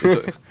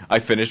that. I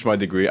finished my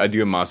degree. I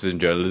do a master's in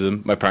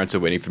journalism. My parents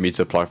are waiting for me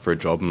to apply for a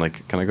job. I'm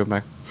like, can I go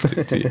back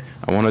to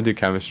I want to do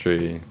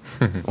chemistry.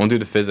 I want to do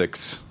the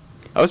physics.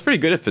 I was pretty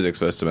good at physics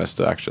first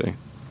semester, actually.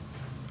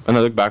 And I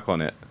look back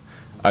on it,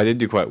 I did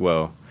do quite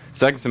well.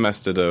 Second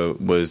semester, though,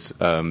 was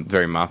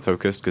very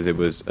math-focused because it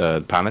was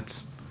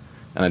planets.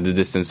 And I did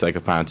distance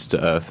like planets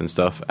to Earth and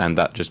stuff, and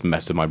that just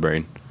messed with my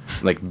brain.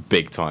 Like,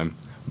 big time.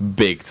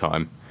 Big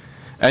time.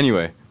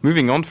 Anyway,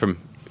 moving on from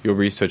your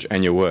research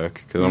and your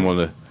work, because I want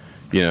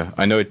to,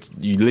 I know it's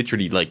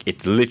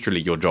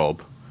literally your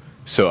job,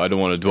 so I don't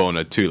want to dwell on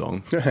it too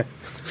long.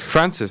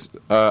 Francis,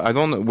 I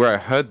don't know where I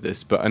heard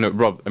this, but I know,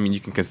 Rob, I mean, you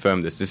can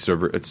confirm this. It's a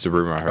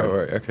rumor I heard. Oh,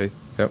 right, okay,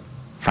 yep.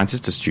 Francis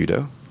does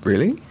judo?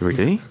 Really?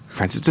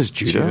 Francis does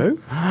judo?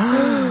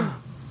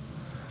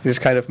 It's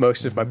kind of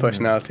most of my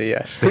personality,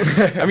 yes.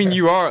 I mean,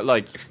 you are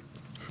like,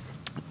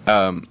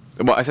 well,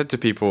 I said to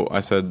people,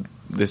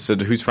 they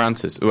said, who's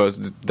Francis? Well, it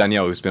was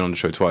Danielle, who's been on the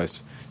show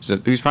twice. She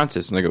said, who's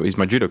Francis? And I go, he's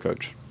my judo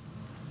coach.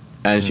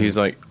 And she was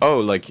like,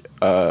 oh,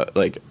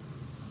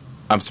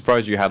 I'm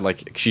surprised you had,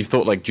 she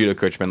thought, judo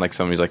coach meant,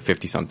 someone who's,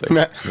 50-something.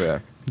 Yeah.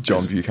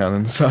 John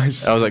Buchanan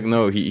size. I was like,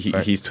 no,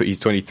 he's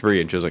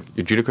 23. And she was like,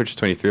 your judo coach is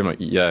 23? I'm like,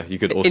 yeah, you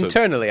could also...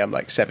 Internally, I'm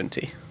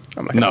 70.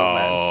 I'm like,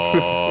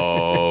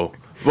 no.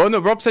 Well, no,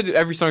 Rob said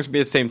every song's going to be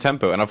the same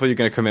tempo, and I thought you were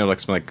going to come in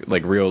with some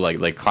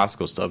real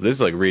classical stuff.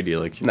 This is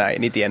really Nah, you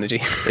need the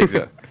energy.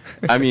 Exactly.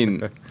 I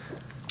mean,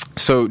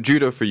 so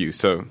judo for you.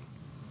 So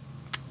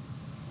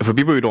for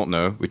people who don't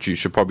know, which you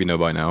should probably know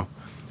by now,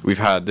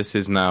 this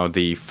is now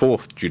the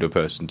fourth judo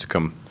person to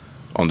come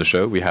on the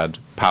show. We had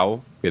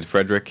Powell, we had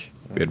Frederick,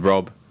 we had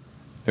Rob,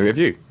 and we have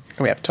you.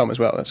 And we have Tom as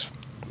well.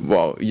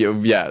 Well,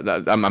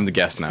 I'm the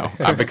guest now.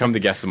 I've become the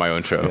guest of my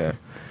own show. Yeah.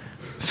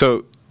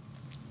 So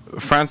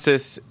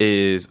Francis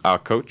is our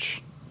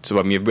coach.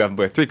 So we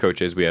have three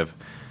coaches. We have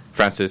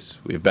Francis,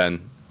 we have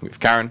Ben, we have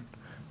Karen.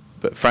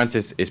 But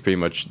Francis is pretty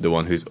much the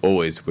one who's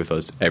always with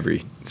us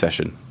every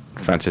session.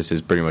 Francis is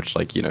pretty much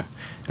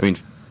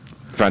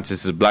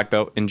Francis is a black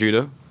belt in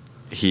judo.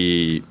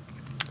 He,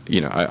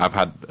 I've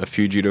had a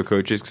few judo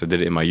coaches because I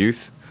did it in my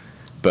youth.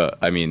 But,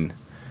 in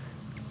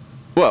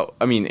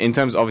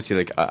terms of,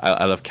 obviously,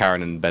 I love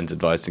Karen and Ben's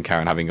advice and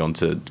Karen having gone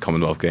to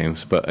Commonwealth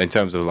Games. But in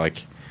terms of,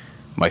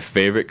 my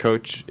favorite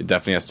coach, it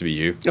definitely has to be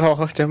you.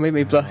 Oh, don't make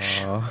me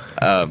blush.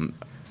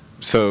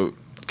 So,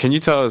 can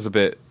you tell us a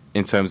bit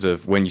in terms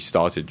of when you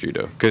started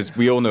judo? Because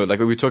we all know,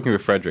 we were talking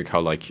with Frederick,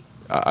 how,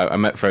 I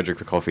met Frederick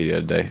for coffee the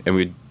other day,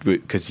 and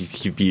because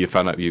he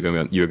found out you were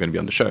going to be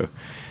on the show.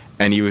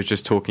 And he was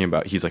just talking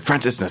about, he's like,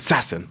 Francis is an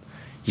assassin.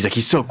 He's like,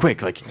 he's so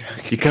quick.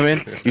 You come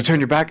in, you turn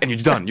your back, and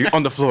you're done. You're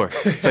on the floor.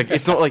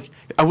 It's not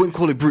I wouldn't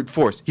call it brute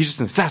force. He's just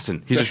an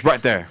assassin. He's just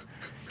right there.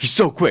 He's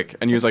so quick.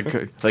 And he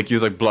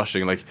was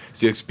blushing,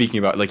 speaking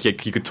about, he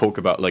could talk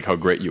about, how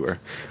great you were.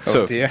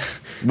 Oh, dear.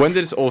 When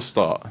did this all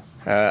start?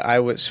 I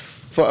was...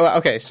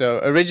 okay, so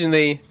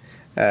originally,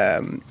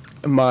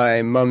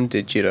 my mum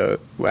did judo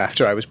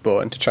after I was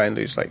born to try and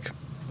lose,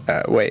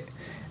 weight.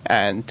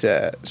 And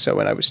so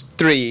when I was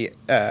 3,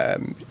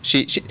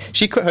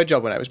 she quit her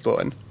job when I was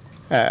born.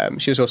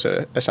 She was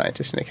also a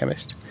scientist and a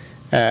chemist.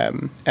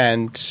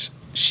 And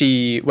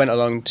she went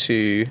along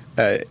to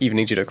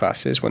evening judo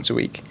classes once a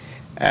week,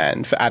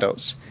 and for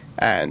adults.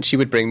 And she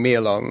would bring me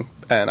along,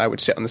 and I would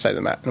sit on the side of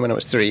the mat. And when I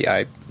was 3,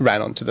 I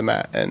ran onto the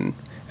mat and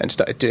and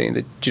started doing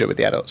the judo with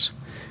the adults.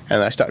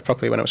 And I started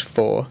properly when I was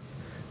 4.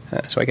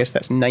 So I guess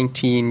that's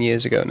 19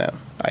 years ago now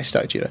I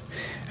started judo.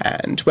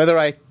 And whether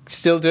I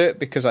still do it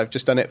because I've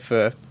just done it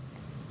for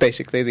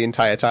basically the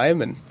entire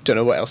time and don't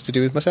know what else to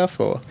do with myself,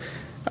 or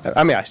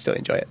I mean, I still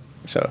enjoy it.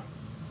 So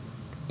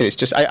it's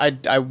just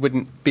I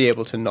wouldn't be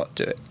able to not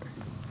do it.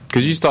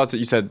 Because you started,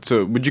 you said,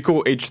 so would you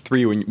call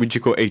H3 would you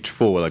call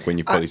H4 like when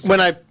you probably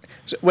started?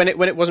 When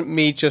it wasn't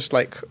me just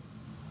like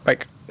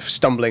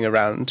stumbling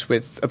around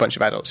with a bunch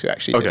of adults who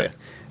actually did it,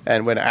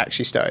 and when I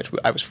actually started,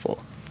 I was 4.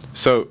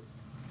 So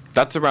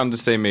that's around the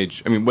same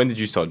age. I mean, when did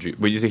you start judo?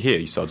 When you say here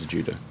you started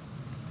judo?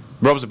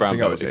 Rob's a brown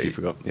belt, if you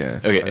forgot.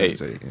 Yeah. Okay,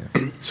 8. 8,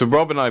 yeah. So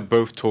Rob and I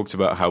both talked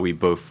about how we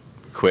both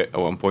quit at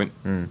one point.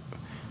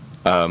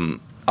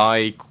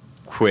 I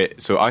quit.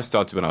 So I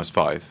started when I was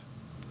 5,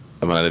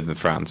 when I lived in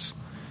France,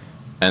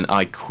 and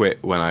I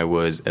quit when I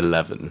was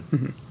 11.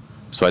 Mm-hmm.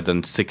 So I'd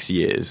done 6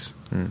 years.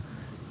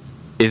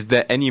 Is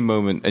there any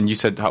moment? And you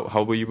said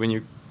how were you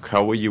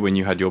when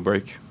you had your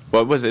break?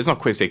 Well, was it? It's not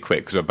quit. Say quit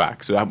because we're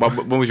back. So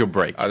when was your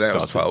break? I think I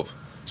was 12.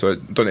 So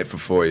I'd done it for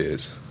 4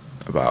 years,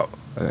 I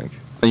think.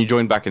 And you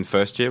joined back in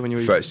first year when you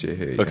were First year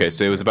here. Okay,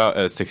 so it was about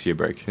a 6-year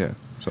break. Yeah,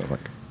 something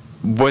like.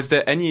 Was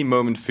there any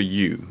moment for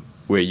you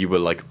where you were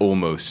like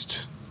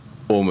almost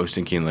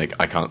thinking like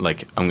I can't,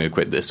 like I'm going to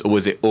quit this, or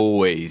was it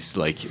always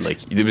like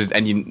there was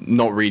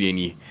not really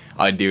any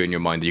idea in your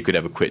mind that you could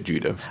ever quit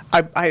judo?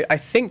 I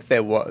think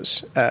there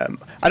was.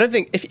 I don't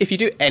think if you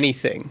do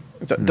anything,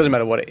 it doesn't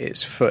matter what it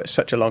is, for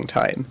such a long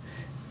time,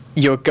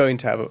 you're going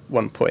to have at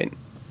one point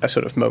a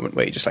sort of moment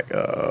where you're just like,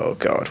 oh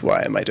God,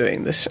 why am I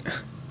doing this?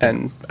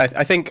 And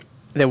I think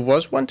there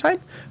was one time,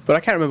 but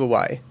I can't remember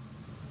why.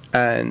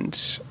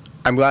 And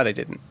I'm glad I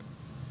didn't.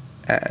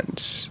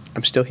 And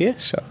I'm still here,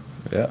 so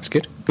yeah, it's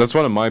good. That's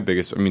one of my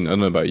biggest. I mean, I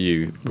don't know about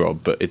you, Rob,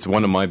 but it's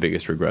one of my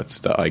biggest regrets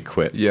that I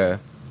quit. Yeah,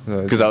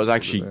 because I was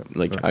actually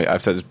like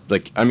I've said this,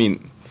 like, I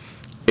mean,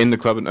 in the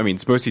club, I mean,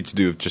 it's mostly to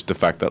do with just the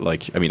fact that,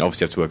 like, I mean,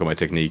 obviously I have to work on my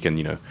technique,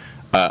 and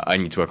I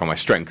need to work on my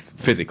strength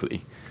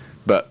physically.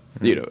 But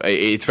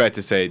it's fair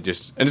to say,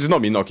 just, and this is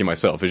not me knocking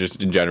myself, it's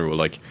just in general,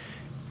 like,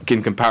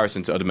 in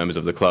comparison to other members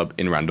of the club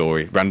in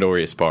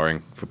Randori is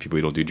sparring, for people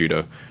who don't do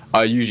judo,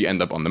 I usually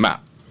end up on the mat.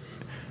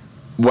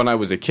 When I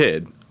was a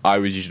kid, I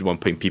was usually the one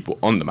putting people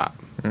on the mat.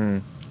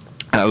 And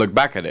I look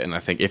back at it and I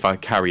think if I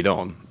carried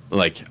on,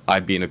 like,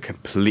 I'd be in a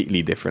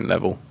completely different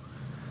level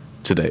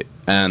today.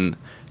 And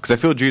because I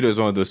feel judo is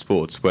one of those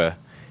sports where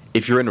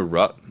if you're in a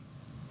rut,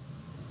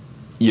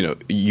 you're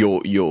and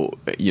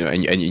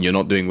you're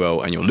not doing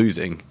well and you're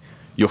losing,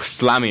 you're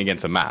slamming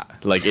against a mat.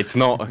 Like, it's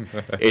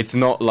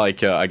not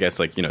like I guess,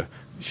 like, I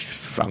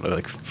don't know,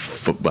 like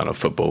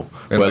football,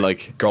 and where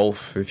like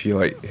golf, if you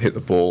like hit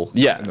the ball.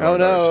 Yeah. Oh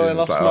no, I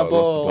lost my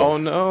ball. Oh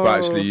no. But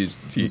actually,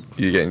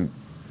 you're getting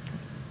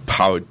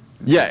powered.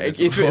 Yeah,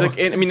 it's like,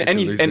 I mean,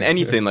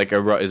 anything like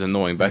a rut is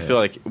annoying, but I feel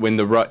like when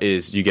the rut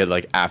is, you get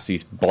like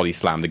absolutely body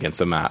slammed against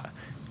a mat.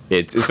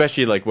 It's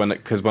especially like when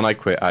I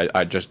quit,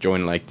 I just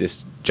joined like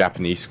this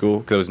Japanese school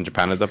because I was in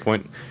Japan at that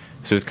point,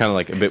 so it's kind of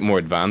like a bit more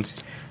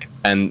advanced.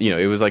 And,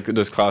 it was like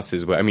those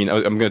classes where, I mean,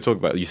 I'm going to talk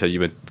about, you said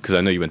you went, because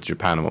I know you went to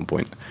Japan at one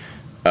point.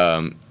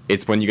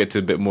 It's when you get to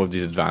a bit more of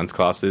these advanced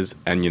classes,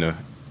 and,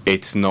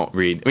 it's not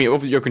really, I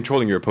mean, you're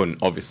controlling your opponent,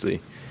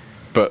 obviously,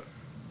 but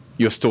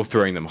you're still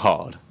throwing them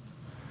hard.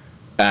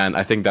 And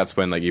I think that's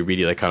when, like, it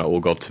really, like, kind of all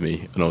got to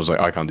me, and I was like,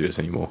 I can't do this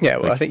anymore. Yeah,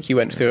 well, like, I think you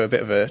went through a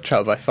bit of a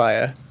trial by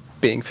fire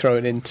being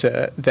thrown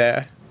into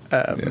there.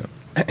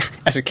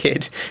 As a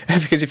kid,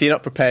 because if you're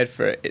not prepared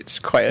for it, it's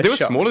quite a shock. They were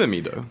smaller than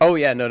me, though. Oh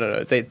yeah,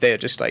 no. They're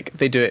just like,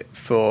 they do it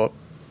for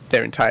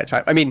their entire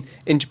time. I mean,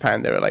 in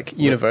Japan there are like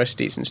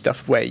universities and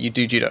stuff where you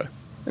do judo,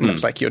 and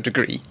that's like your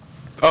degree.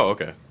 Oh,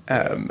 okay.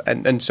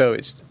 And so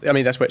it's, I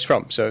mean, that's where it's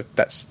from. So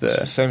that's It's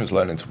the same as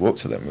learning to walk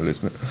to them, really,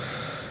 isn't it?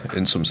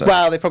 In some sense.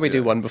 Well, they probably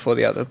do one before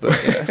the other, but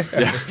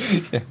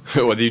yeah.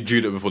 Well, they do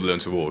judo before they learn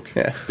to walk.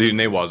 Yeah. They do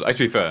newas.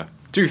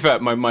 To be fair,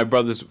 my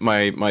brother's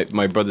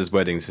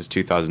wedding, this is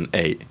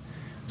 2008.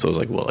 So I was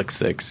like, what, like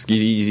 6?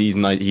 He's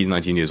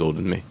 19 years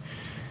older than me.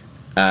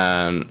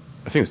 And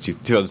I think it was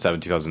 2007,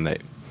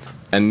 2008.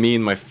 And me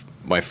and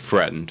my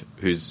friend,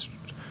 he's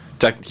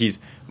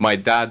my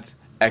dad's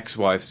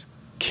ex-wife's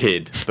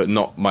kid, but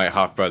not my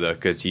half-brother,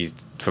 because he's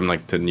from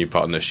like the new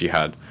partner she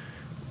had.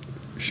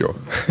 Sure.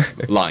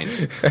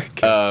 Lines.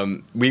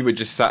 Okay. We were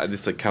just sat at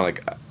this like kind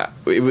of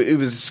like it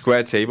was a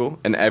square table,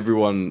 and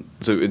everyone,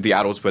 so the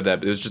adults were there,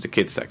 but it was just a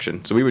kids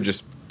section. So we were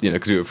just,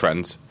 because we were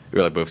friends, we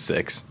were like both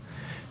 6.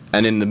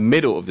 And in the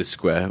middle of this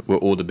square were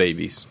all the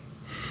babies.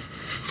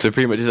 So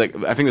pretty much, it's like,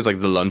 I think it was like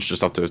the lunch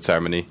just after the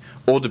ceremony.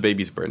 All the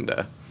babies were in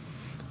there.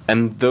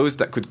 And those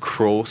that could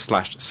crawl /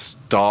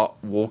 start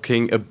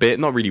walking a bit,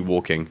 not really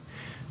walking,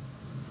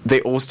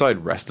 they all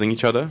started wrestling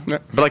each other. Yeah.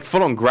 But like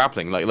full on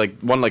grappling. Like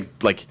one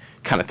like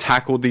kind of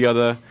tackled the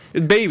other. It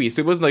was babies, so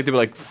it wasn't like they were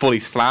like fully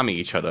slamming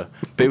each other.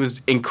 But it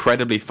was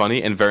incredibly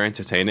funny and very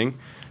entertaining.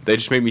 They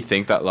just made me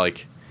think that,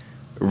 like,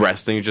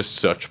 wrestling is just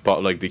such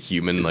part like the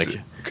human like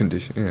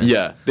condition.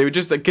 yeah. They were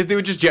just like because they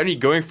were just generally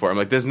going for it. I'm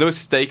like, there's no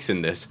stakes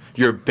in this.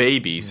 You're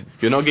babies.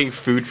 You're not getting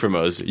food from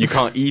us. You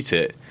can't eat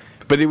it.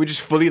 But they were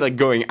just fully like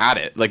going at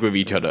it like with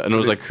each other, and I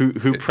was like,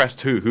 who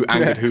pressed who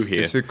angered who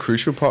here? It's a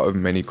crucial part of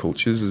many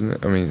cultures, isn't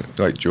it? I mean,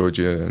 like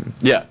Georgia and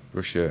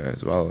Russia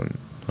as well,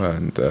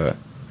 and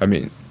I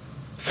mean,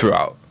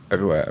 throughout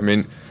everywhere. I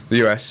mean,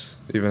 the US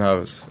even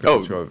has a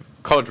culture of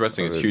college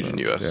wrestling is huge in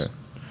the US. Yeah,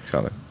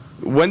 exactly.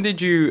 When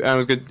did you?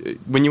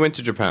 When you went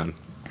to Japan.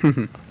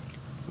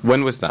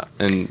 When was that,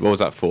 and what was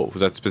that for?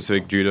 Was that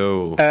specific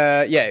judo? Or?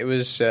 Yeah, it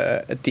was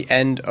at the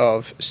end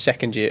of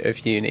second year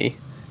of uni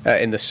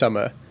in the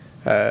summer.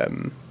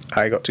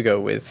 I got to go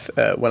with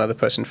one other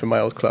person from my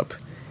old club,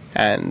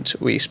 and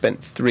we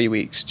spent 3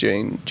 weeks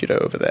doing judo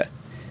over there.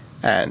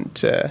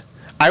 And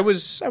I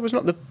was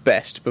not the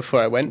best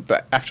before I went,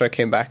 but after I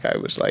came back, I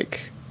was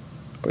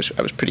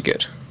pretty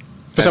good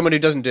for someone who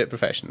doesn't do it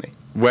professionally.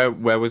 Where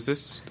was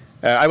this?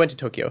 I went to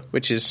Tokyo,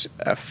 which is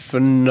a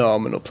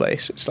phenomenal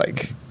place. It's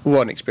like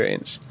one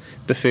experience.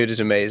 The food is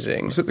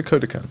amazing. Was it the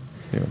Kodokan?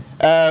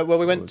 Yeah. Well,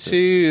 we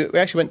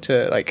actually went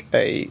to like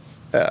a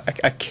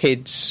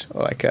kids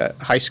or like a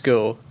high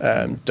school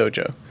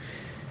dojo,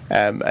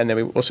 and then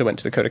we also went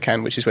to the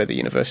Kodokan, which is where the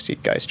university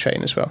guys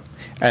train as well.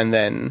 And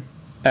then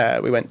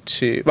we went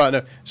to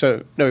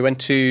we went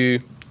to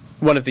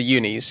one of the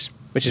unis,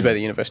 which is where the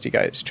university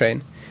guys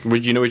train.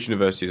 Would you know which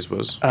university this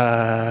was?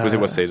 Was it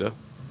Waseda?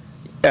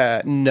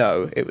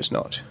 No, it was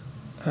not.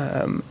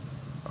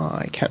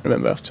 I can't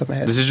remember off the top of my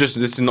head. This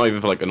is not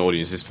even for like an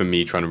audience. This is for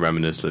me trying to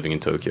reminisce living in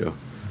Tokyo.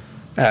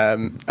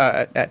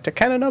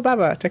 Takano no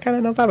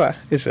Baba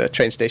is a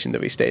train station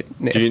that we stayed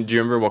near. Do you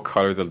remember what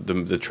color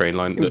the train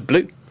line? It was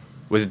blue.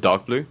 Was it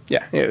dark blue?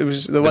 Yeah, it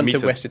was the one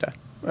to Webster.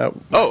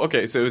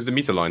 Okay, so it was the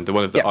meter line, the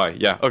one with the eye.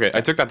 Yeah, okay, I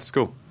took that to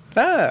school.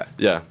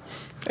 Yeah,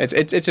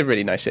 it's a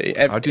really nice city.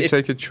 How do you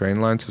take a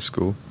train line to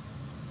school?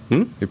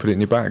 You put it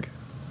in your bag.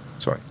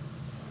 Sorry.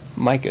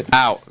 My goodness.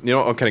 Ow! You know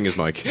what? I'm cutting his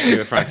mic.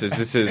 Anyway,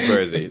 Francis,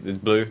 where is he? It's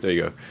blue. There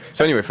you go.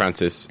 So anyway,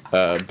 Francis,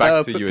 back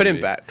to you. Put him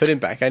back. Put him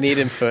back. I need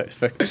him for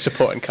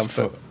support and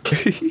comfort.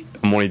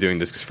 I'm only doing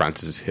this because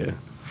Francis is here.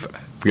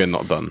 We are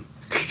not done.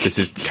 This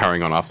is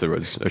carrying on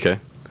afterwards. Okay.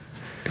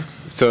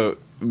 So,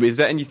 is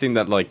there anything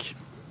that like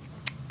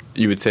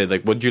you would say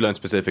like what did you learn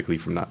specifically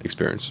from that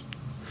experience?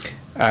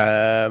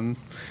 I don't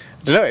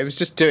know. It was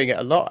just doing it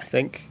a lot. I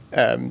think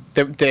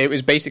it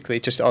was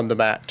basically just on the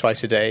mat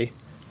twice a day.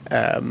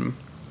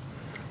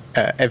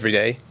 Every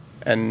day,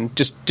 and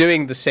just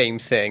doing the same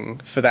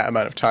thing for that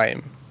amount of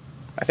time.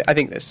 I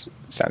think this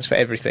stands for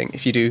everything.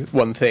 If you do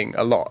one thing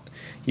a lot,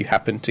 you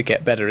happen to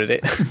get better at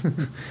it.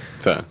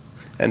 Fair.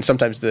 And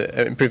sometimes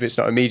the improvement's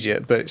not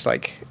immediate, but it's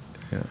like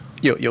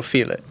you'll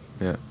feel it.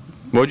 Yeah.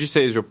 What would you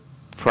say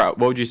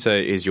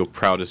is your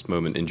proudest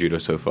moment in judo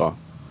so far?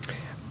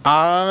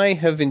 I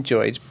have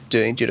enjoyed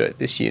doing judo at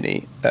this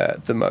uni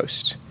the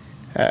most.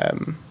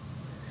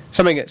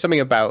 Something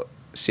about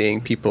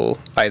seeing people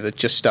either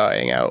just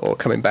starting out or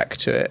coming back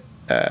to it,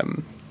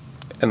 and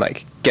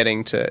like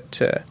getting to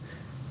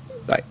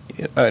like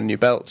earn new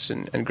belts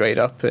and grade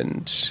up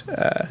and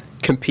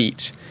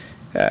compete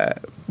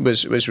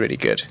was really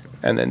good.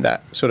 And then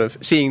that sort of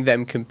seeing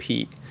them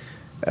compete,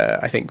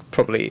 I think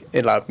probably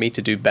allowed me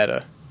to do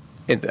better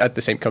at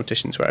the same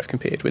competitions where I've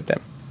competed with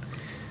them.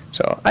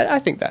 So I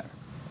think that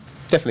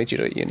definitely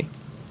judo at uni.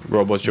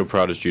 Rob, what's your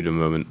proudest judo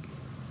moment?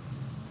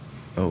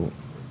 Oh.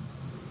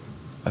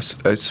 I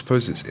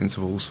suppose it's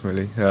intervals,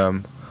 really.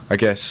 I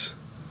guess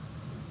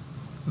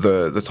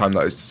the time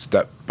that I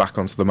stepped back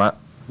onto the mat,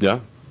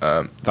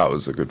 that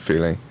was a good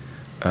feeling.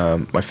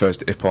 My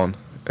first ippon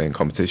in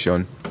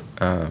competition,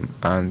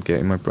 and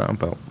getting my brown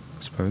belt,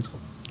 I suppose.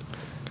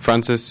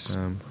 Francis,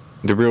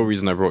 the real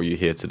reason I brought you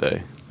here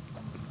today,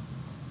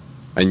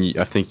 and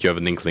I think you have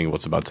an inkling of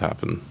what's about to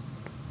happen,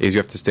 is you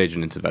have to stage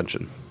an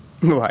intervention.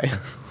 Why?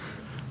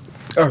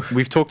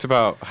 We've talked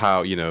about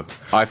how,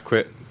 I've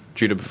quit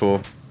judo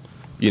before.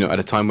 At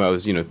a time where I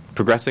was,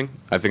 progressing.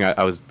 I think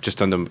I was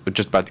just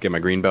about to get my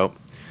green belt.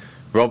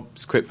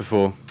 Rob's quit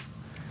before.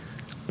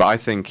 But I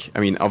think,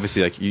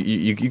 obviously, like,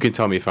 you can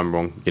tell me if I'm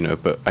wrong,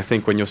 but I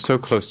think when you're so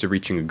close to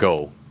reaching a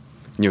goal,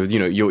 you're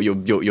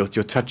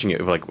touching it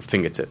with, like,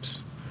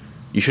 fingertips.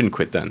 You shouldn't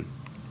quit then.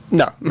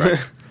 No. Right?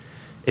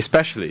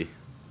 Especially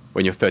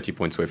when you're 30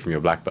 points away from your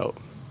black belt.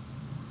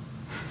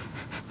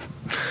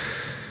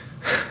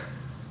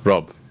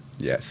 Rob.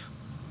 Yes.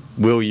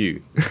 Will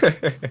you?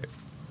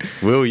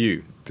 Will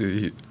you?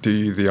 Do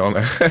you the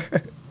honour?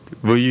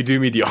 Will you do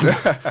me the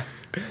honour?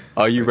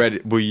 Are you ready?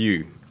 Will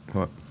you?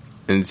 What?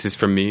 And this is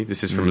from me.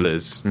 This is from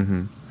Liz.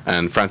 Mm-hmm.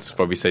 And Francis will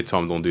probably say,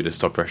 "Tom, don't do this.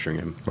 Stop pressuring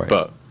him." Right.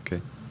 But okay,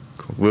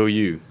 cool. Will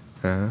you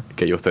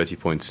get your 30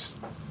 points?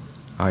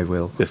 I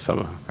will This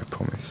summer. I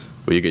promise.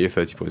 Will you get your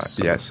 30 points? This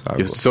summer? Yes, I will.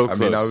 You're so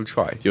close. I will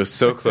try. You're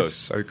so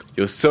close.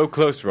 You're so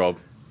close, Rob.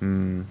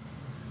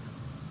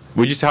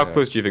 Would you say how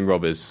close do you think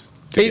Rob is?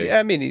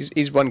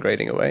 He's one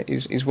grading away.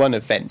 He's one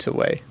event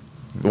away.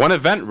 One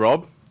event,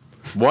 Rob.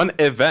 One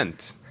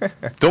event.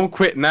 Don't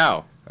quit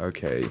now.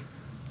 Okay.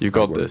 You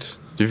got this.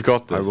 You've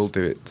got this. I will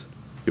do it.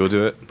 You'll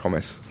do it?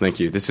 Promise. Thank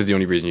you. This is the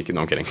only reason you can...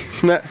 No, I'm kidding.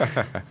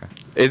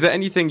 Is there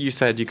anything you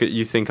said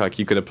you think like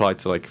you could apply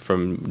to like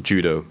from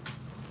judo?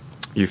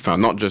 You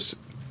found not just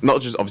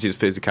obviously the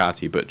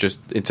physicality, but just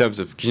in terms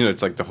of, 'cause, you know,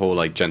 it's like the whole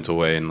like gentle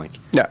way and like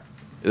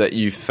that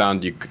you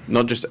found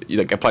not just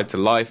like applied to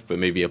life, but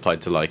maybe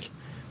applied to like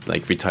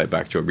if we tie it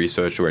back to your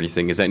research or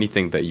anything. Is there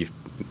anything that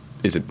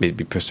is it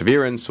maybe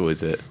perseverance or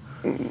is it?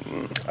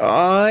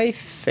 I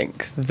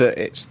think that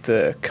it's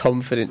the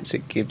confidence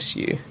it gives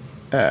you,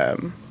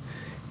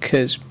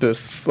 because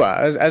before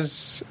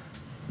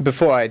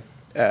I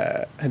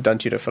had done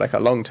judo for like a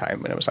long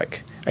time, when I was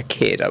like a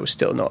kid, I was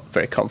still not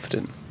very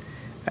confident,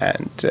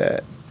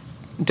 and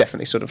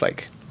definitely sort of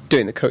like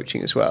doing the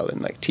coaching as well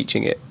and like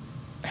teaching it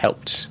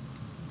helped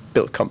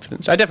build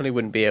confidence. I definitely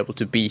wouldn't be able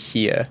to be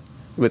here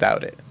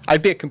without it.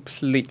 I'd be a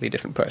completely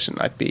different person.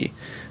 I'd be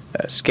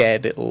a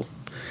scared little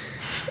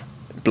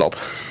blob.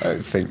 I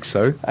don't think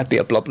so. I'd be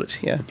a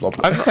bloblet, yeah.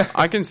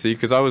 I can see,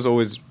 because I was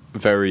always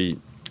very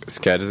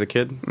scared as a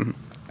kid,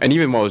 and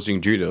even while I was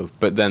doing judo.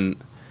 But then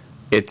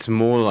it's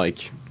more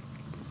like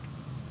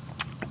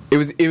it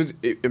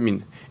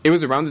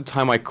was around the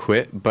time I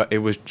quit, but it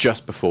was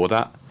just before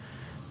that.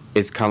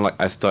 It's kind of like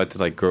I started to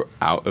like grow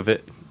out of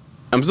it.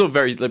 I'm still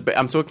very, like, but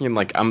I'm talking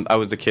like I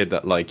was the kid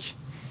that like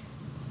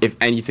if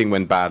anything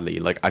went badly,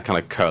 like I kind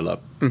of curl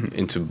up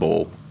into a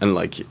ball and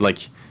like.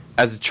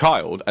 As a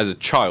child,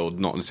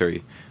 not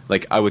necessarily,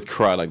 like, I would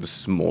cry, like, the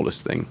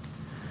smallest thing.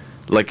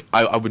 Like,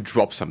 I would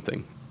drop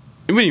something.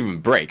 It wouldn't even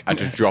break. I'd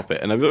just drop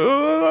it. And I'd be like,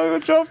 oh, I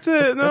dropped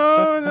it.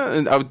 No.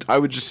 And I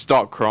would just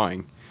start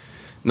crying.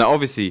 Now,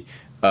 obviously,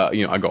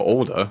 I got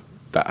older.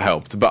 That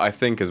helped. But I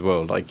think as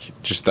well, like,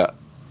 just that,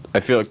 I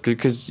feel like,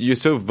 because you're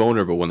so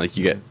vulnerable when, like,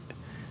 you get,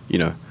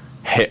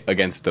 hit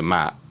against the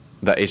mat,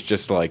 that it's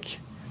just like,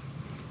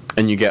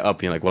 and you get up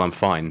and you're like, well, I'm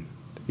fine,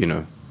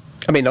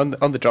 I mean, on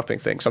the dropping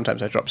thing,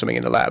 sometimes I drop something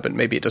in the lab and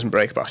maybe it doesn't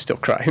break, but I still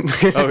cry.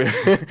 Oh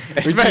yeah,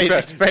 it's very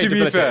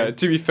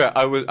to be fair,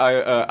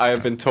 I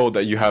have been told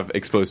that you have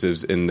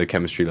explosives in the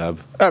chemistry lab.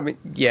 I mean,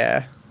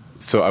 yeah.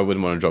 So I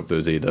wouldn't want to drop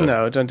those either.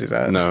 No, don't do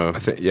that. No, I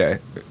think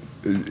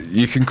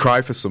you can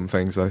cry for some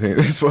things. I think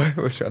that's why.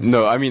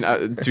 No, I mean,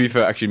 to be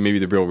fair, actually, maybe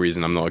the real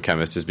reason I'm not a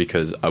chemist is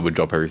because I would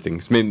drop everything.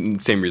 It's the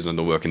same reason I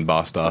don't work in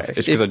bar staff.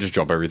 It's because I just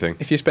drop everything.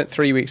 If you spent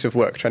 3 weeks of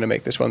work trying to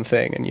make this one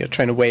thing, and you're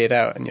trying to weigh it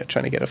out, and you're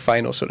trying to get a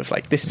final sort of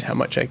like, this is how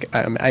much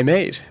I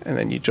made, and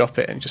then you drop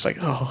it, and you're just like,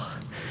 oh,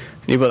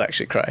 you will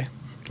actually cry.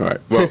 All right.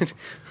 Well,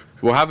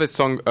 we'll have a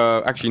song.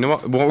 Actually, you know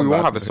what? We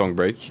won't have a song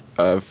break.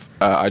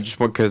 I just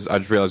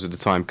realized at the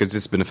time, because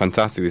this has been a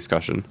fantastic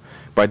discussion.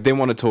 But I didn't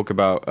want to talk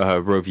about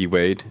Roe v.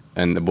 Wade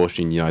and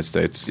abortion in the United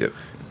States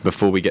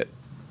before we get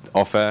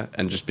off air,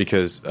 and just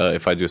because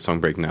if I do a song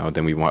break now,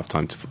 then we won't have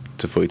time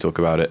to fully talk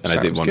about it, and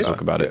I didn't want to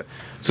talk about it.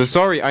 So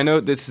sorry, I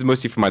know this is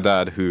mostly for my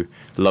dad, who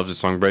loves the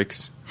song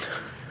breaks.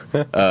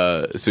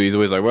 So he's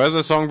always like, where's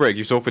the song break?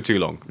 You've talked for too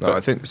long. No,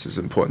 I think this is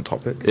an important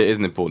topic. It is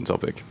an important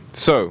topic.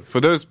 So, for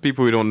those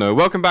people who don't know,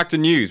 welcome back to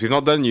news. We've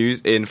not done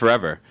news in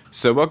forever.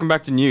 So welcome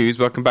back to news.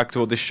 Welcome back to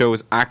what this show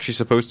is actually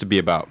supposed to be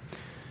about.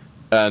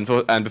 And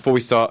before we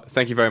start,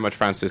 thank you very much,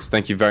 Francis.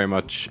 Thank you very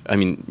much. I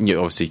mean,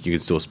 obviously you can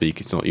still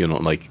speak. You're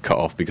not like cut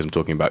off because I'm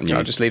talking about news.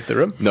 I'll just leave the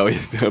room. No,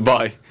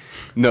 bye.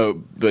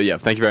 No, but yeah,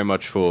 thank you very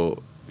much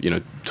for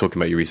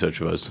talking about your research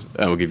with us,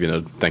 and we'll give you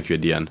a thank you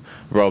at the end.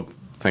 Rob,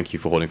 thank you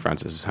for holding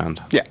Francis's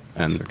hand. Yeah,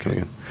 and coming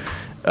in.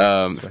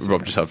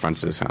 Rob just held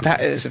Francis's hand.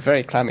 That is a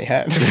very clammy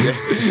hand.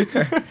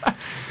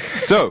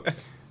 So,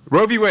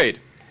 Roe v. Wade.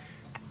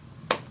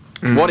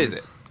 What is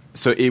it?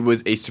 So it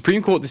was a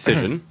Supreme Court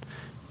decision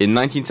in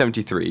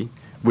 1973,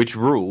 where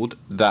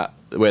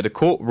the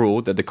court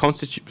ruled that the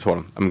Constitution... Hold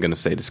on, I'm going to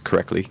say this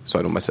correctly so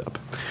I don't mess it up.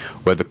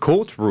 Where the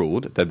court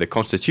ruled that the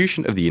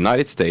Constitution of the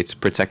United States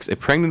protects a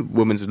pregnant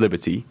woman's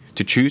liberty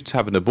to choose to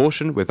have an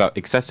abortion without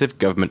excessive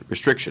government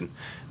restriction.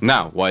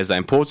 Now, why is that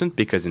important?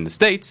 Because in the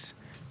States,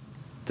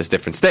 there's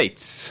different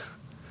states.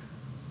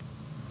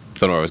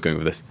 Don't know where I was going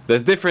with this.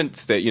 There's different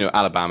states,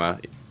 Alabama...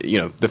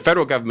 the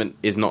federal government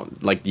is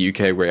not like the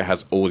UK where it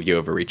has all the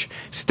overreach.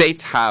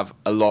 States have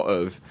a lot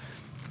of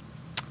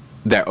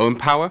their own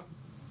power,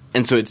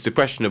 and so it's the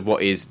question of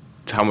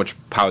how much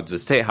power does the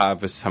state have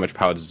versus how much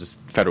power does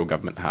the federal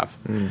government have.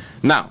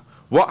 Now,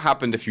 what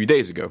happened a few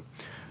days ago?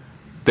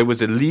 There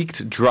was a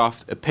leaked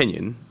draft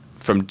opinion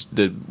from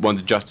one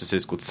of the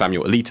justices called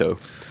Samuel Alito,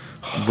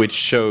 which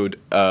showed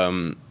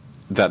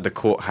that the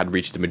court had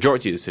reached a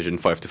majority decision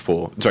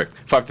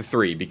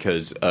 5-3,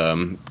 because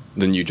the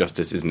new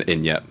justice isn't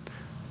in yet.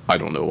 I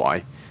don't know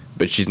why,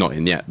 but she's not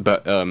in yet.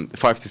 But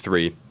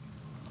 5-3,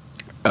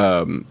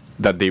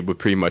 that they would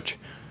pretty much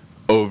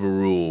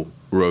overrule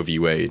Roe v.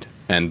 Wade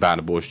and ban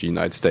abortion in the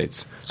United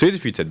States. So here's a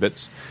few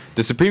tidbits.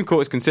 The Supreme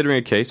Court is considering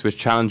a case which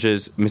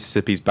challenges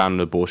Mississippi's ban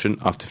on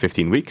abortion after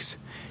 15 weeks.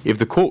 If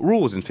the court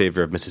rules in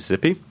favor of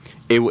Mississippi,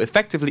 it will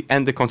effectively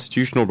end the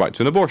constitutional right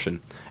to an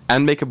abortion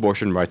and make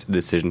abortion rights a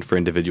decision for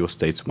individual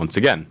states once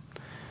again.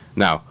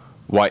 Now,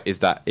 why is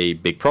that a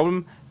big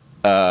problem?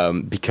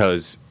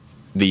 Because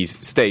these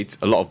states,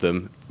 a lot of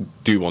them,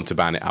 do want to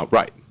ban it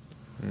outright.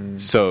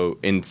 So,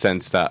 in the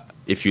sense that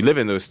if you live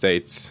in those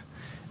states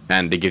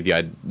and they give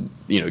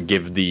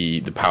give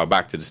the power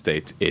back to the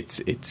state, it's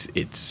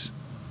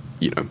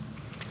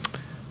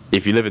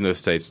if you live in those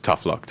states,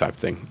 tough luck type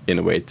thing. In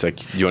a way, it's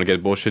like you want to get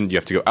abortion, you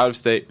have to go out of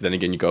state. But then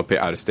again, you got to pay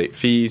out of state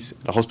fees,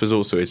 the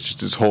hospital. So it's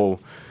just this whole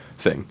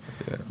thing.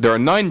 Yeah. There are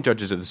 9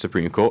 judges of the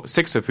Supreme Court,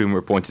 6 of whom were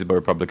appointed by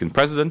Republican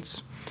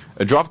presidents.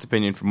 A draft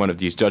opinion from one of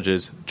these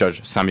judges,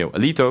 Judge Samuel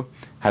Alito,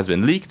 has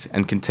been leaked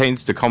and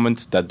contains the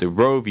comment that the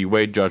Roe v.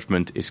 Wade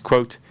judgment is,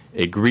 quote,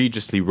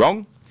 egregiously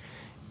wrong.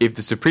 If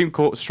the Supreme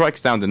Court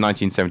strikes down the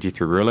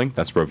 1973 ruling,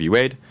 that's Roe v.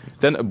 Wade,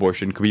 then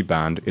abortion could be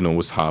banned in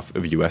almost half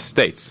of U.S.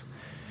 states.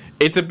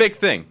 It's a big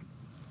thing.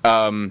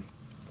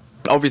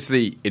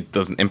 Obviously, it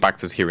doesn't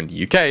impact us here in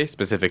the UK,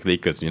 specifically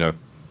because,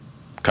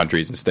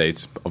 countries and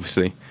states,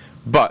 obviously.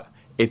 But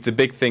it's a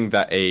big thing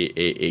that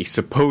a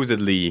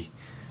supposedly,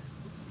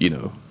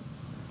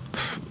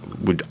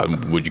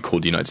 would you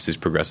call the United States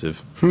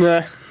progressive?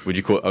 Nah. I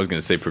was going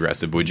to say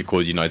progressive, but would you call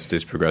the United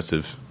States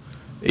progressive?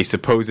 A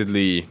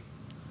supposedly...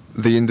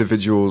 The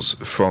individuals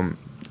from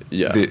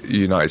the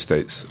United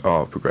States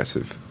are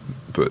progressive,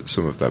 but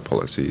some of their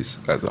policies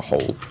as a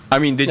whole... I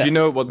mean, do you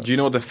know what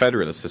the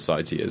Federalist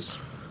Society is?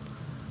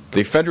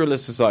 The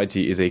Federalist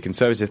Society is a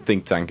conservative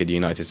think tank in the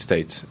United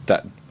States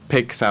that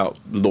picks out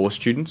law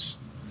students,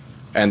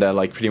 and they're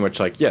pretty much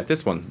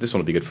this one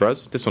will be good for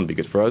us, this one will be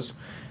good for us.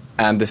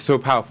 And they're so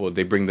powerful,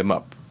 they bring them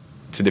up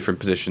to different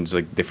positions,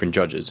 like different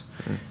judges.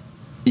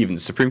 Even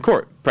the Supreme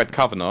Court. Brett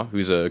Kavanaugh,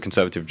 who's a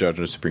conservative judge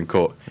on the Supreme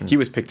Court, he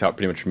was picked out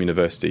pretty much from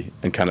university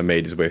and kind of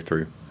made his way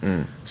through.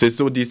 So it's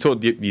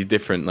these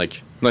different, not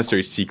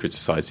necessarily secret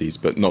societies,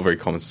 but not very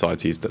common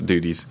societies that do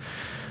these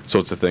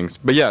sorts of things.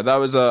 But yeah, that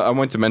was I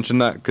wanted to mention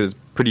that because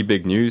pretty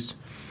big news.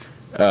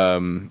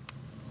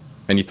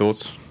 Any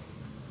thoughts?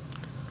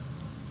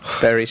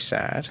 Very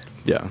sad.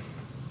 Yeah.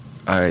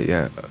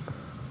 I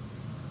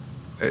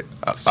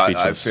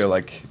feel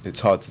like it's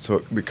hard to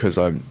talk because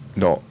I'm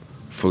not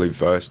fully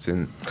versed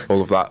in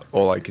all of that.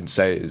 All I can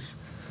say is,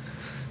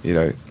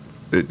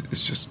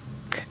 it's just...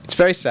 It's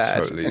very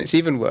sad, totally, and it's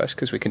even worse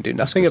because we can do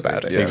nothing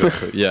about it. Yeah.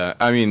 Exactly. Yeah,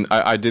 I mean,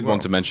 I did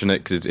want to mention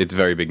it because it's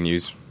very big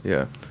news.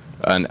 Yeah.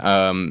 And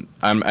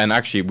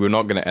actually, we're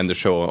not going to end the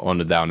show on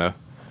a downer,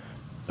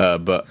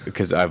 but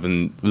because I have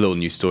a little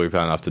new story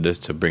plan after this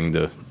to bring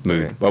the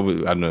mood. Okay.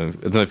 Well, I don't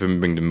know if we can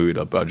bring the mood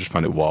up, but I just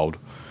find it wild.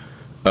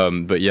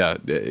 But yeah,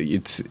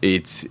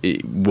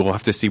 we'll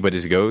have to see where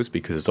this goes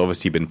because it's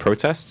obviously been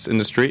protests in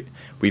the street.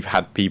 We've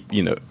had people,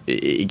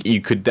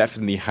 you could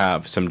definitely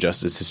have some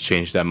justices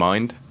change their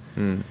mind,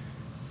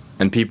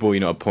 and people,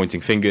 are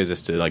pointing fingers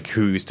as to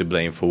who's to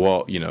blame for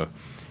what.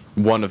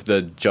 One of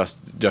the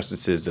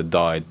justices that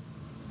died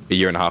a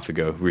year and a half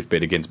ago, Ruth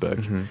Bader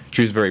Ginsburg,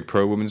 she was very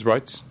pro women's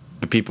rights,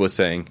 but people are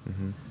saying,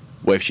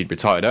 well, if she'd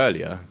retired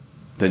earlier,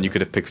 then you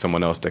could have picked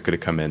someone else that could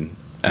have come in.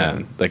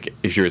 And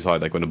if she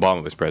retired, when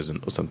Obama was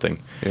president or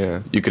something,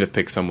 you could have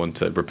picked someone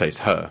to replace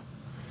her.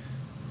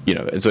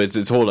 And so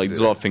it's whole there's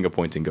a lot of finger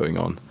pointing going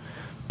on.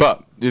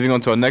 But moving on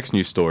to our next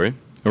news story,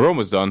 we're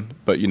almost done.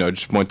 But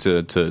just want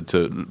to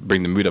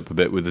bring the mood up a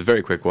bit with a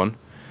very quick one.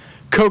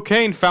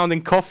 Cocaine found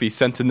in coffee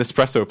sent to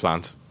Nespresso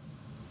plant.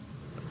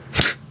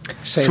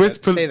 Say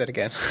that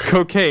again.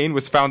 Cocaine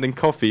was found in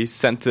coffee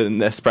sent to an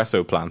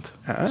Nespresso plant.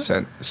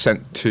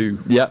 Sent to...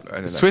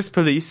 Yeah. Swiss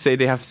police say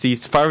they have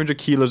seized 500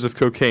 kilos of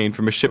cocaine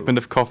from a shipment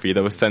of coffee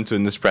that was sent to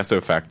an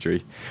Nespresso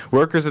factory.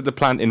 Workers at the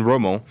plant in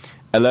Rommel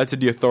alerted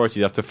the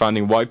authorities after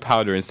finding white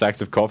powder in sacks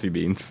of coffee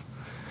beans.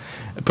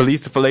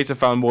 Police later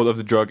found more of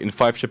the drug in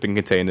 5 shipping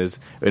containers.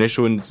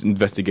 Initial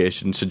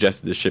investigation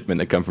suggested the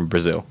shipment had come from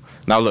Brazil.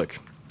 Now look,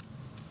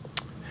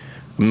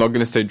 I'm not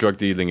going to say drug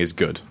dealing is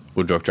good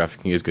or drug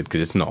trafficking is good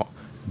because it's not.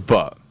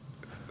 But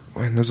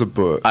when there's a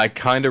but, I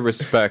kind of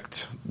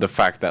respect the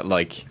fact that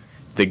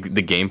the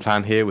game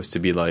plan here was to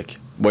be what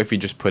if you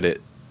just put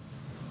it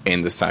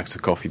in the sacks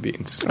of coffee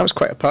beans? That was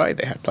quite a party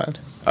they had planned.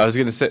 I was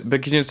going to say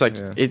because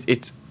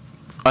it's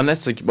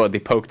unless they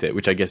poked it,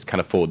 which I guess kind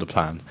of followed the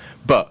plan.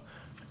 But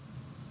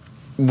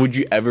would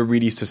you ever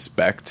really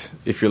suspect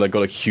if you're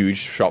got a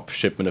huge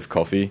shipment of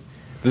coffee?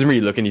 It doesn't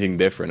really look anything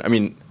different. I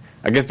mean,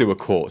 I guess they were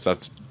caught, so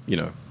that's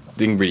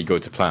didn't really go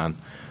to plan.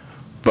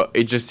 But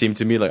it just seemed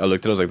to me I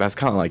looked at it, I was that's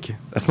kind of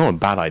that's not a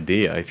bad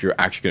idea if you're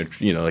actually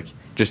going to,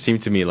 just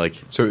seemed to me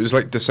So it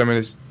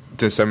was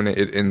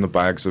disseminated in the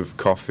bags of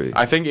coffee?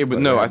 I think it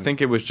was, I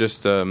think it was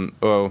just,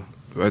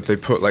 they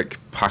put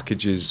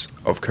packages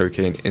of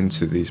cocaine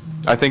into these...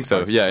 I think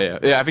so, yeah.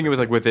 I think it was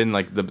within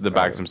the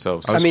bags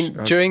themselves.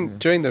 During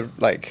the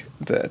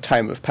the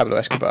time of Pablo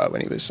Escobar,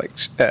 when he was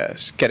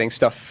getting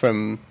stuff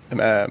from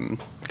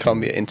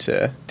Colombia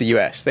into the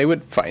US, they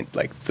would find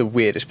the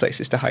weirdest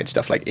places to hide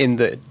stuff, in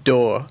the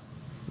door,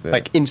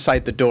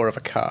 inside the door of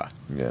a car.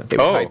 Yeah, they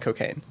would hide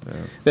cocaine. Yeah.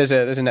 There's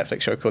a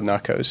Netflix show called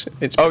Narcos.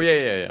 It's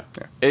yeah.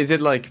 Is it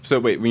so?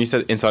 Wait, when you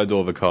said inside the door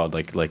of a car,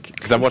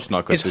 because I watched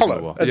Narcos, it's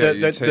hollow.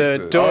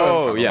 The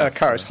door of a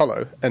car is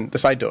hollow, and the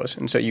side doors,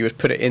 and so you would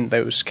put it in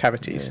those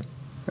cavities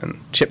and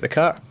ship the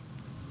car.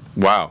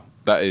 Wow,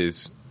 that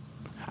is.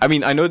 I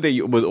mean, I know they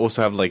would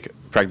also have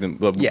pregnant.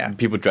 Well, Yeah.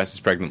 people dressed as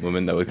pregnant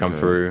women that would come Yeah.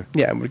 through.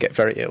 Yeah, and would get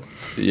very ill.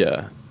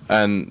 Yeah.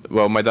 And,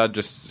 well, my dad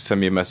just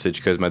sent me a message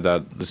because my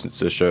dad listens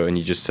to the show, and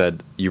he just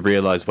said, you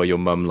realise why your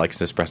mum likes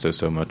Nespresso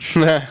so much.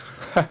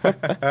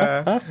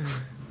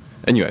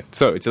 Anyway,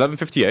 so it's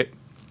 11:58.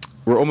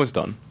 We're almost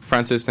done.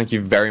 Francis, thank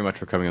you very much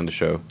for coming on the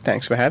show.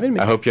 Thanks for having me.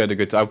 I hope you had a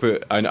good time.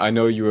 I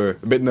know you were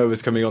a bit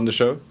nervous coming on the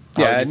show.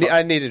 Yeah,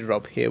 I needed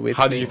Rob here with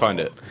How me. did you find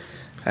it?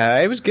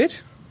 It was good.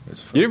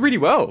 You did really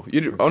well.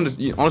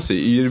 Honestly,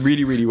 you did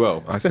really, really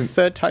well. I The think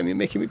third time you're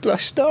making me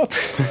blush. Stop.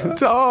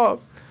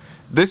 Stop.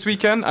 This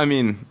weekend, I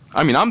mean,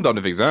 I'm done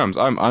with exams.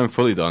 I'm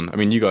fully done. I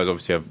mean, you guys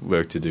obviously have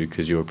work to do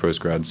because you're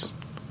postgrads.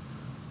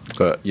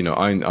 But you know,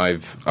 I'm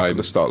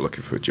gonna start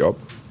looking for a job.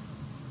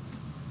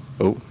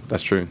 Oh,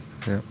 that's true.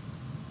 Yeah.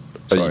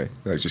 Are Sorry,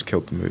 I just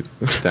killed the mood.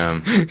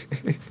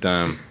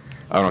 Damn.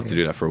 I don't have to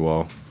do that for a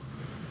while.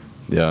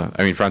 Yeah,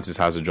 I mean, Francis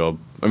has a job.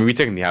 I mean, we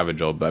technically have a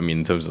job, but I mean,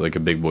 in terms of like a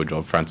big boy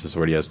job, Francis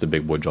already has the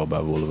big boy job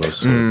out of all of us.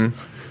 So,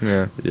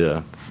 Yeah.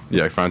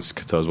 yeah, Francis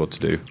could tell us what to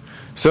do.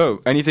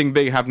 So, anything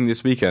big happening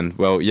this weekend?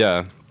 Well,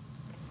 yeah.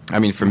 I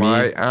mean, for me,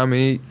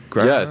 Miami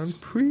Grand yes.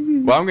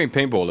 Prix. Well, I'm going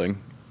paintballing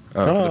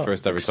for the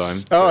first ever time,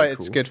 Oh, Very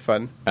it's cool. good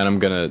fun. and I'm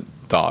gonna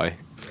die.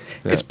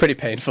 Yeah. It's pretty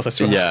painful as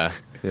well. Yeah.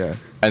 Yeah.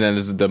 And then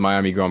there's the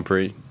Miami Grand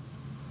Prix.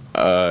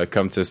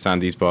 Come to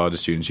Sandy's Bar, the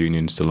Students'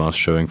 Union's the last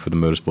showing for the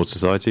Motorsport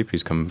Society.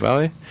 Please come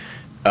Valley.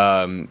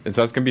 And so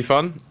that's going to be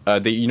fun.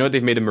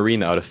 They've made a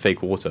marina out of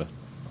fake water.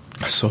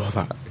 I saw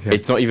that. Yeah.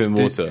 It's not even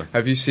water.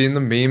 Have you seen the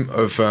meme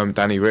of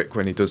Danny Rick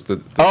when he does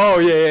the Oh,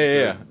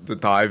 yeah. the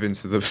dive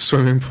into the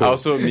swimming pool? I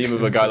also a meme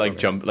of a guy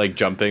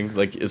jumping.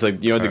 Like, it's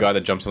like, the guy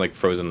that jumps in like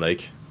frozen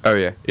lake. Oh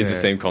yeah, It's the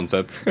Yeah. same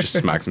concept. Just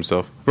smacks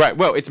himself. Right,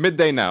 well, it's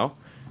midday now.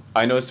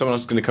 I know someone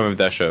else is going to come with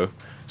their show.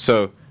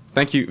 So,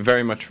 thank you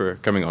very much for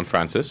coming on,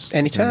 Francis.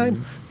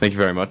 Anytime. Thank you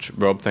very much.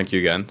 Rob, thank you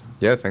again.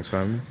 Yeah, thanks for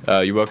having me.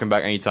 You're welcome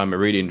back anytime. I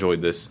really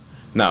enjoyed this.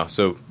 Now,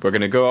 so we're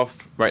going to go off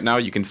right now.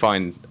 You can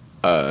find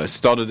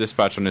Starter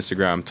Dispatch on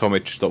Instagram,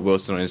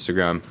 tomich.wilson on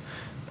Instagram.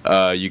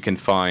 You can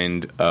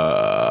find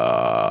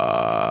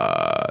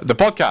the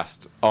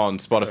podcast on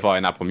Spotify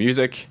and Apple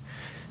Music.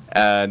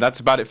 That's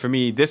about it for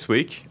me this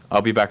week.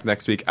 I'll be back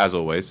next week, as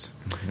always.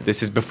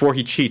 This is Before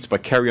He Cheats by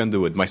Carrie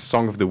Underwood, my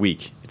song of the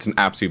week. It's an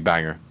absolute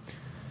banger.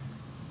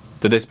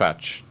 The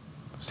Dispatch,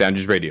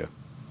 Sanders Radio.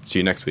 See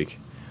you next week.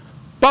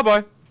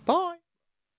 Bye-bye.